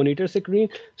on a monitor screen.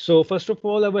 So first of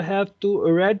all, I will have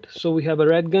to red. So we have a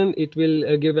red gun. It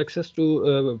will give access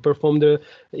to perform the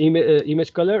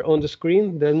image color on the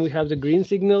screen. Then we have the green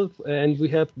signal and we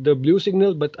have the blue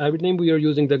signal, but every time we are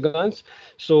using the guns.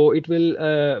 So it will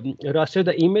raster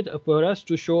the image for us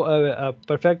to show a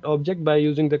perfect object by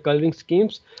using the coloring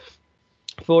schemes.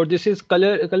 For this is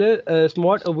color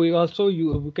smart. We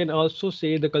can also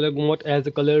say the color mode as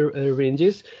the color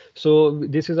ranges. So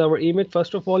this is our image.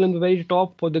 First of all, in the very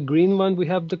top for the green one, we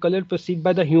have the color perceived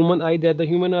by the human eye, that the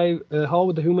human eye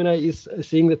how the human eye is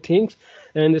seeing the things.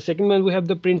 And the second one, we have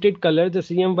the printed color, the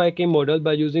CMYK model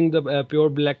by using the pure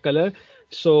black color.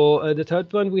 So the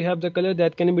third one, we have the color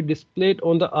that can be displayed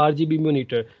on the RGB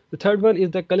monitor. The third one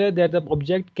is the color that the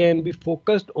object can be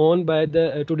focused on by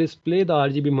the to display the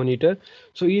RGB monitor.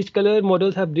 So each color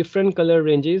models have different color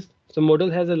ranges. So model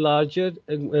has a larger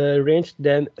range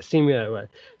than CMYK.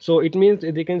 So it means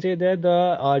they can say that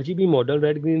the RGB model,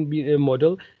 red green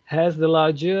model, has the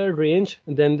larger range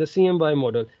than the CMY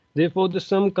model. Therefore, the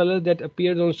some color that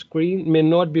appears on screen may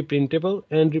not be printable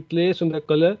and replace on the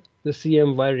color the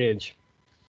CMY range.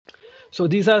 So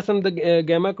these are some of the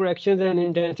gamma corrections and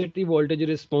intensity voltage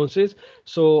responses.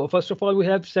 So first of all, we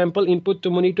have sample input to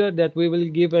monitor that we will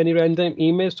give any random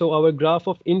image. So our graph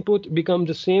of input becomes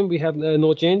the same. We have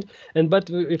no change. And but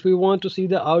if we want to see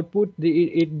the output,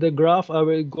 the graph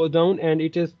will go down and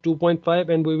it is 2.5,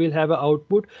 and we will have an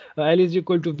output L is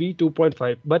equal to V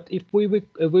 2.5. But if we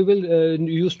will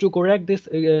use to correct this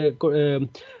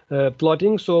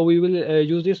plotting, so we will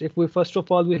use this. If we first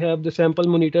of all we have the sample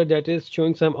monitor that is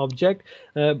showing some object,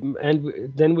 and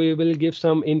then we will give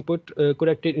some input,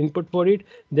 corrected input for it.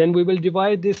 Then we will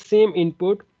divide this same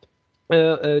input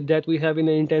that we have in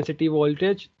the intensity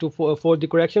voltage for the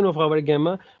correction of our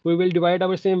gamma. We will divide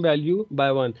our same value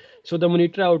by 1. So the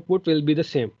monitor output will be the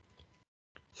same.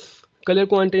 Color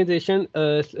quantization,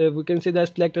 we can say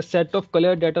that select a set of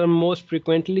color that are most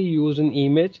frequently used in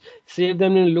image, save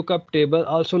them in lookup table,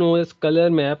 also known as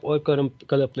color map or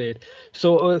color plate.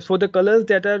 So for the colors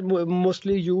that are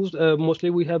mostly used, mostly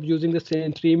we have using the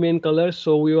same 3 main colors.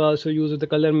 So we also use the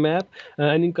color map.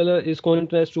 Any color is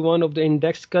contrast to one of the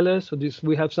index colors. So this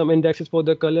we have some indexes for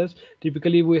the colors.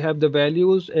 Typically we have the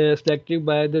values selected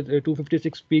by the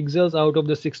 256 pixels out of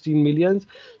the 16 millions.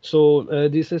 So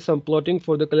this is some plotting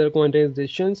for the color quantizations.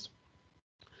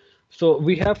 So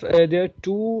we have there are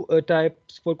 2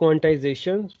 types for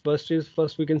quantization.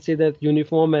 First we can say that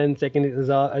uniform, and second is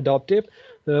adaptive.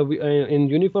 In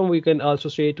uniform we can also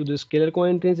say to the scalar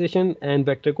quantization and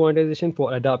vector quantization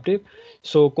for adaptive.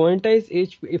 So quantize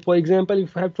each, if for example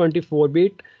if you have 24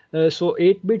 bit, so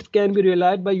 8 bits can be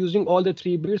realized by using all the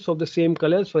 3 bits of the same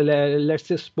colors. So let's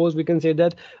say suppose we can say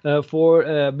that for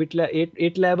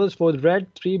 8 levels for red,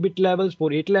 3 bit levels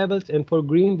for 8 levels, and for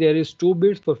green there is 2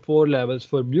 bits for 4 levels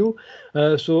for blue.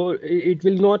 So it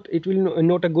will not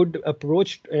a good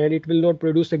approach, and it will not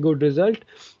produce a good result.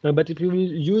 But if you will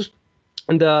use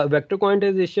the vector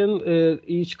quantization,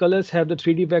 each colors have the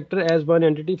 3D vector as one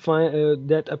entity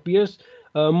that appears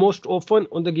most often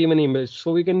on the given image.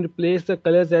 So we can replace the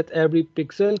colors at every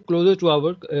pixel closer to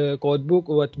our code book,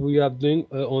 what we are doing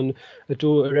on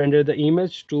to render the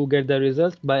image to get the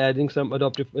results by adding some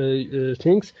adaptive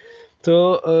things.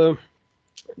 So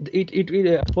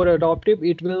for adaptive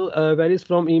it will varies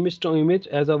from image to image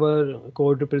as our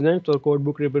code represents or code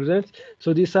book represents.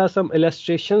 So these are some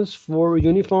illustrations for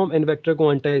uniform and vector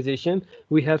quantization.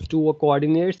 We have 2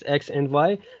 coordinates x and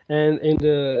y, and in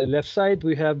the left side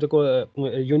we have the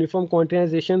uniform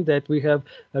quantization that we have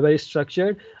very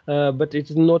structured, but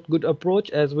it's not good approach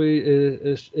as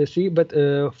we see. But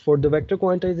for the vector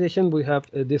quantization we have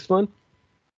this one.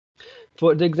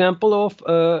 For the example of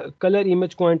color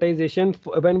image quantization,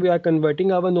 when we are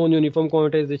converting our non-uniform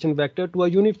quantization vector to a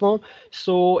uniform,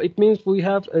 so it means we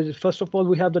have first of all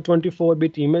we have the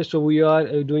 24-bit image. So we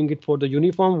are doing it for the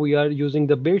uniform. We are using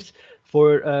the bits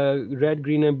for red,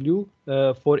 green, and blue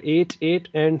for 8, 8,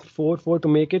 and 4, 4 to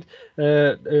make it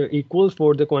equal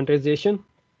for the quantization.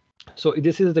 So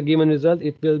this is the given result.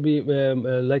 It will be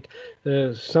like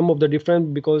some of the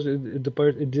different, because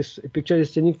this picture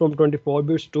is changing from 24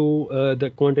 bits to the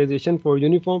quantization for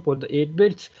uniform for the 8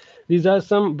 bits. These are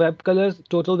some web colors,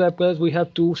 total web colors. We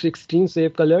have 216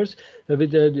 save colors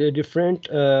with different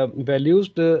values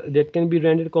that can be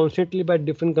rendered constantly by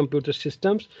different computer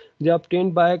systems. They are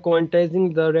obtained by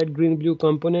quantizing the red, green, blue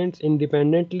components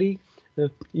independently.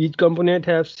 Each component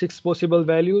has 6 possible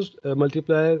values.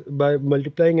 By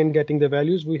multiplying and getting the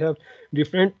values, we have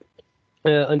different.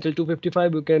 Until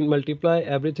 255, we can multiply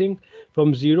everything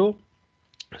from 0.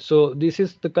 So this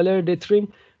is the color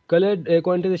dithering. Color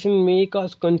quantization may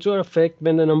cause contour effect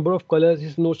when the number of colors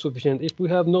is not sufficient. If we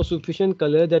have no sufficient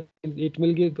color, that it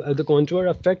will give the contour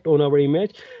effect on our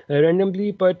image.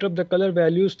 Randomly perturb the color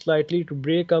values slightly to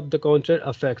break up the contour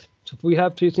effects. So we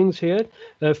have 3 things here: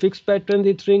 fixed pattern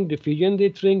dithering, diffusion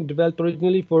dithering, developed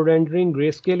originally for rendering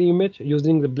grayscale image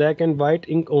using the black and white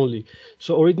ink only.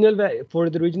 So for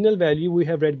the original value we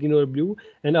have red, green, or blue,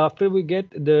 and after we get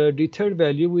the deterred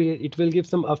value, it will give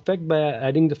some effect by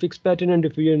adding the fixed pattern and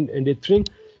diffusion and dithering.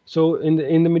 So in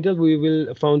the middle we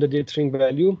will found the dithering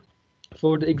value.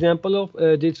 For the example of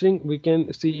dithering, we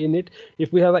can see in it,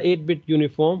 if we have a 8-bit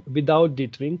uniform without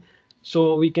dithering,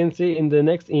 so we can say in the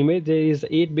next image there is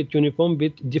 8-bit uniform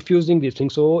with diffusing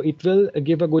dithering. So it will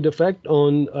give a good effect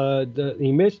on the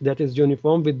image that is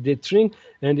uniform with dithering,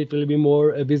 and it will be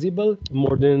more visible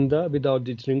more than the without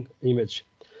dithering image.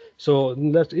 So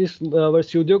that is our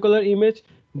pseudo color image.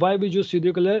 Why we use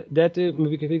pseudo color? That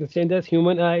we can say that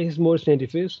human eye is more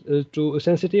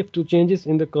sensitive to changes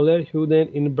in the color hue than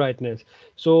in brightness.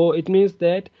 So it means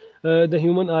that the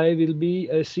human eye will be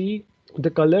see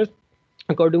the color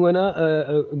according to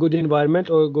a good environment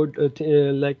or good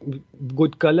like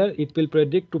good color. It will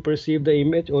predict to perceive the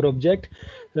image or object.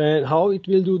 And how it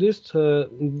will do this,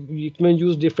 it may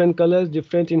use different colors,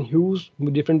 different in hues,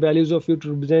 different values of hue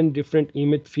to represent different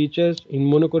image features in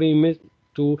monochrome image,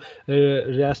 to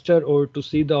raster or to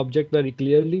see the object very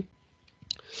clearly.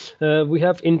 We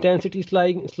have intensity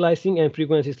slicing and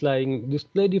frequency slicing.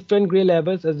 Display different gray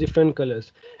levels as different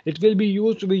colors. It will be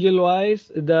used to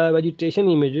visualize the vegetation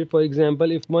imagery. For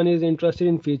example, if one is interested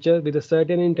in features with a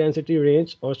certain intensity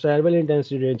range or several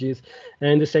intensity ranges,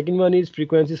 and the second one is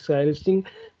frequency slicing.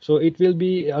 So it will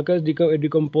be occurs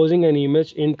decomposing an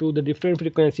image into the different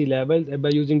frequency levels by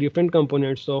using different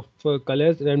components of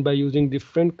colors, and by using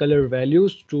different color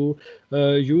values to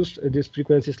use this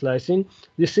frequency slicing.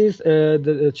 This is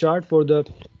the chart for the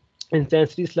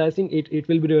intensity slicing. It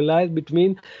will be realized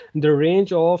between the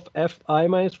range of fi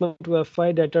 -1 to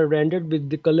fi that are rendered with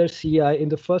the color ci. In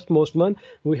the first most one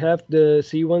we have the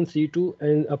c1, c2,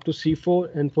 and up to c4,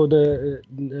 and for the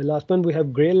last one we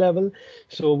have gray level.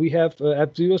 So we have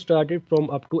f0 started from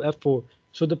up to f4.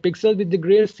 So the pixel with the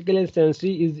gray scale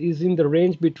intensity is in the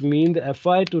range between the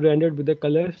fi to rendered with the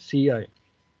color ci.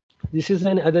 This is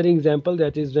another example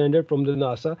that is rendered from the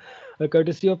NASA,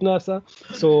 courtesy of NASA.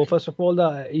 So first of all,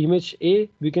 the image A,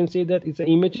 we can say that it's an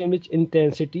image in which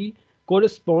intensity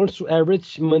corresponds to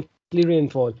average monthly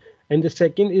rainfall. And the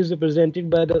second is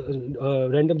represented by the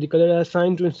the color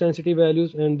assigned to intensity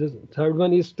values. And the third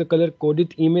one is the color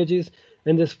coded images.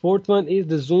 And this fourth one is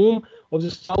the zoom of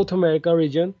the South America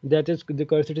region. That is the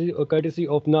courtesy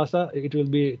of NASA. It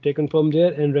will be taken from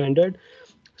there and rendered.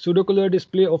 Pseudocolor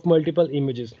display of multiple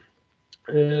images.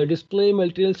 Display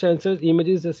multiple sensors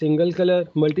images a single color,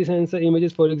 multi-sensor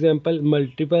images, for example,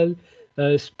 multiple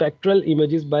spectral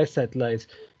images by satellites.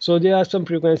 So there are some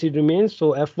frequency domains.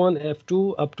 So f1,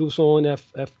 f2, up to so on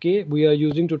fk we are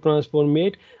using to transform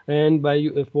it, and by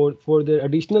for the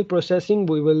additional processing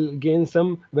we will gain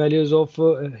some values of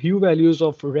hue values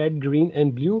of red, green,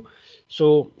 and blue.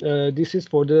 So this is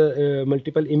for the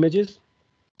multiple images.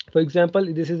 For example,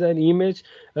 this is an image.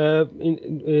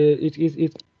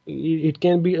 It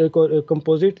can be a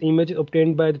composite image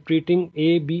obtained by treating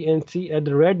A, B, and C at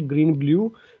the red, green,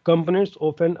 blue components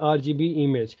of an RGB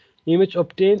image. Image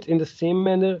obtained in the same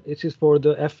manner. This is for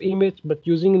the F image, but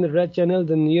using in the red channel,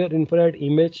 the near infrared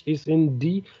image is in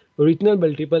D, original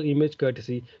multiple image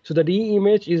courtesy. So the D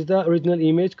image is the original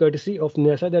image courtesy of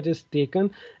NASA that is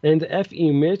taken, and the F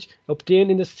image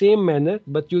obtained in the same manner,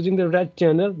 but using the red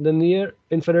channel, the near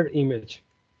infrared image.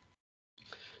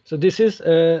 So this is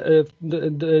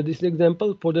this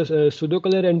example for the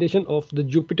pseudo-color rendition of the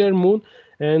Jupiter moon,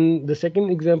 and the second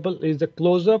example is the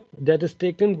close-up that is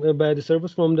taken by the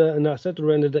servers from the NASA to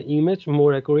render the image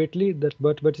more accurately. That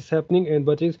what is happening and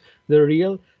what is the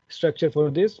real structure for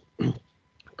this.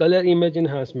 Color image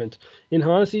enhancement.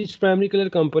 Enhance each primary color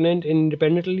component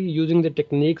independently using the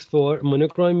techniques for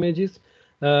monochrome images.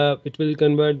 It will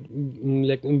convert,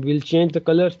 will change the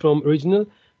colors from original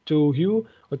to hue,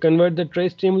 or convert the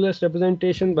trace stimulus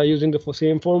representation by using the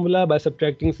same formula by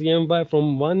subtracting CMY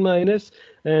from 1 minus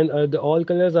and all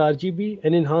colors RGB,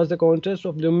 and enhance the contrast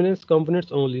of luminance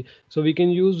components only. So we can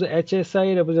use the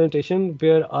HSI representation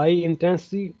where I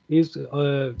intensity is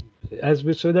as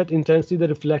we saw that intensity the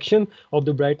reflection of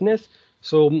the brightness.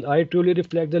 So I truly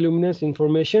reflect the luminance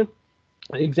information.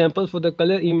 Example for the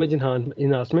color image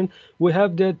enhancement, we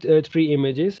have that three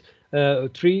images,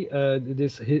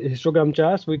 this histogram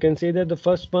charts. We can say that the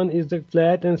first one is the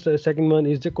flat and the second one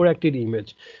is the corrected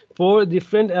image. For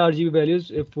different RGB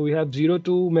values, if we have 0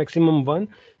 to maximum 1,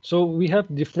 so we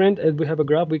have different, we have a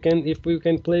graph, we can, if we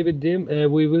can play with them,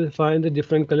 we will find the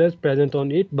different colors present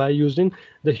on it by using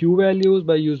the hue values,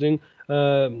 by using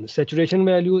saturation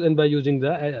values, and by using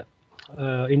the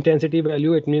intensity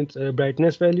value, it means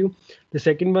brightness value. The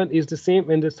second one is the same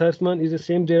and the third one is the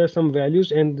same. There are some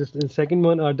values, and the second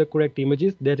one are the correct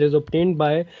images that is obtained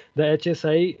by the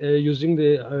HSI using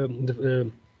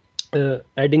the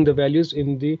adding the values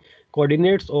in the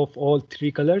coordinates of all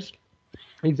three colors.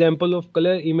 Example of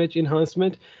color image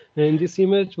enhancement. In this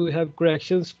image we have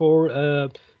corrections for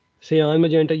cyan,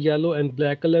 magenta, yellow, and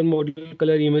black color model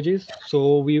color images.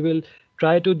 So we will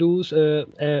try to do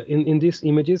in these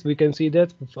images. We can see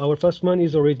that our first one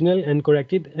is original and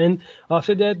corrected, and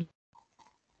after that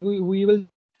we will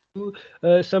do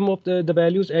some of the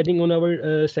values adding on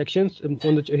our sections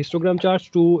on the histogram charts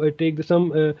to take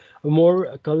some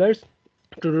more colors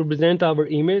to represent our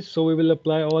image. So we will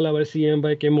apply all our CM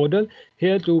by K model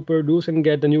here to produce and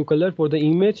get the new color for the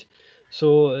image.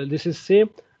 So this is same.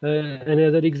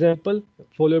 Another example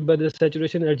followed by the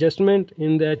saturation adjustment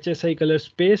in the HSI color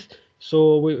space.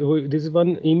 So this is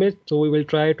one image. So we will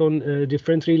try it on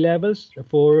different 3 levels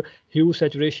for hue,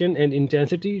 saturation, and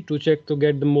intensity to check to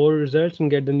get the more results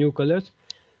and get the new colors.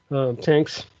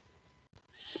 Thanks.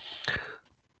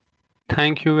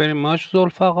 Thank you very much,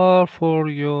 Zulfaqar, for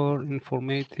your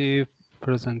informative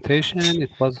presentation.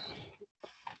 It was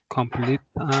complete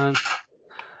and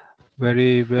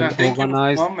very well Thank you,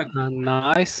 organized Mohammed. and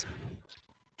nice.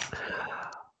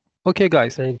 Okay,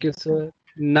 guys. Thank you, sir.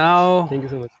 Now, Thank you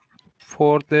so much.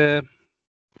 for the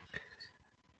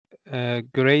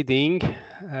grading,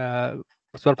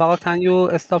 Zulfaqar, can you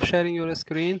stop sharing your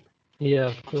screen? Yeah,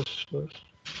 of course.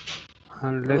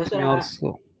 And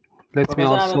Professor, let me I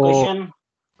also have a question.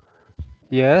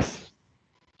 yes.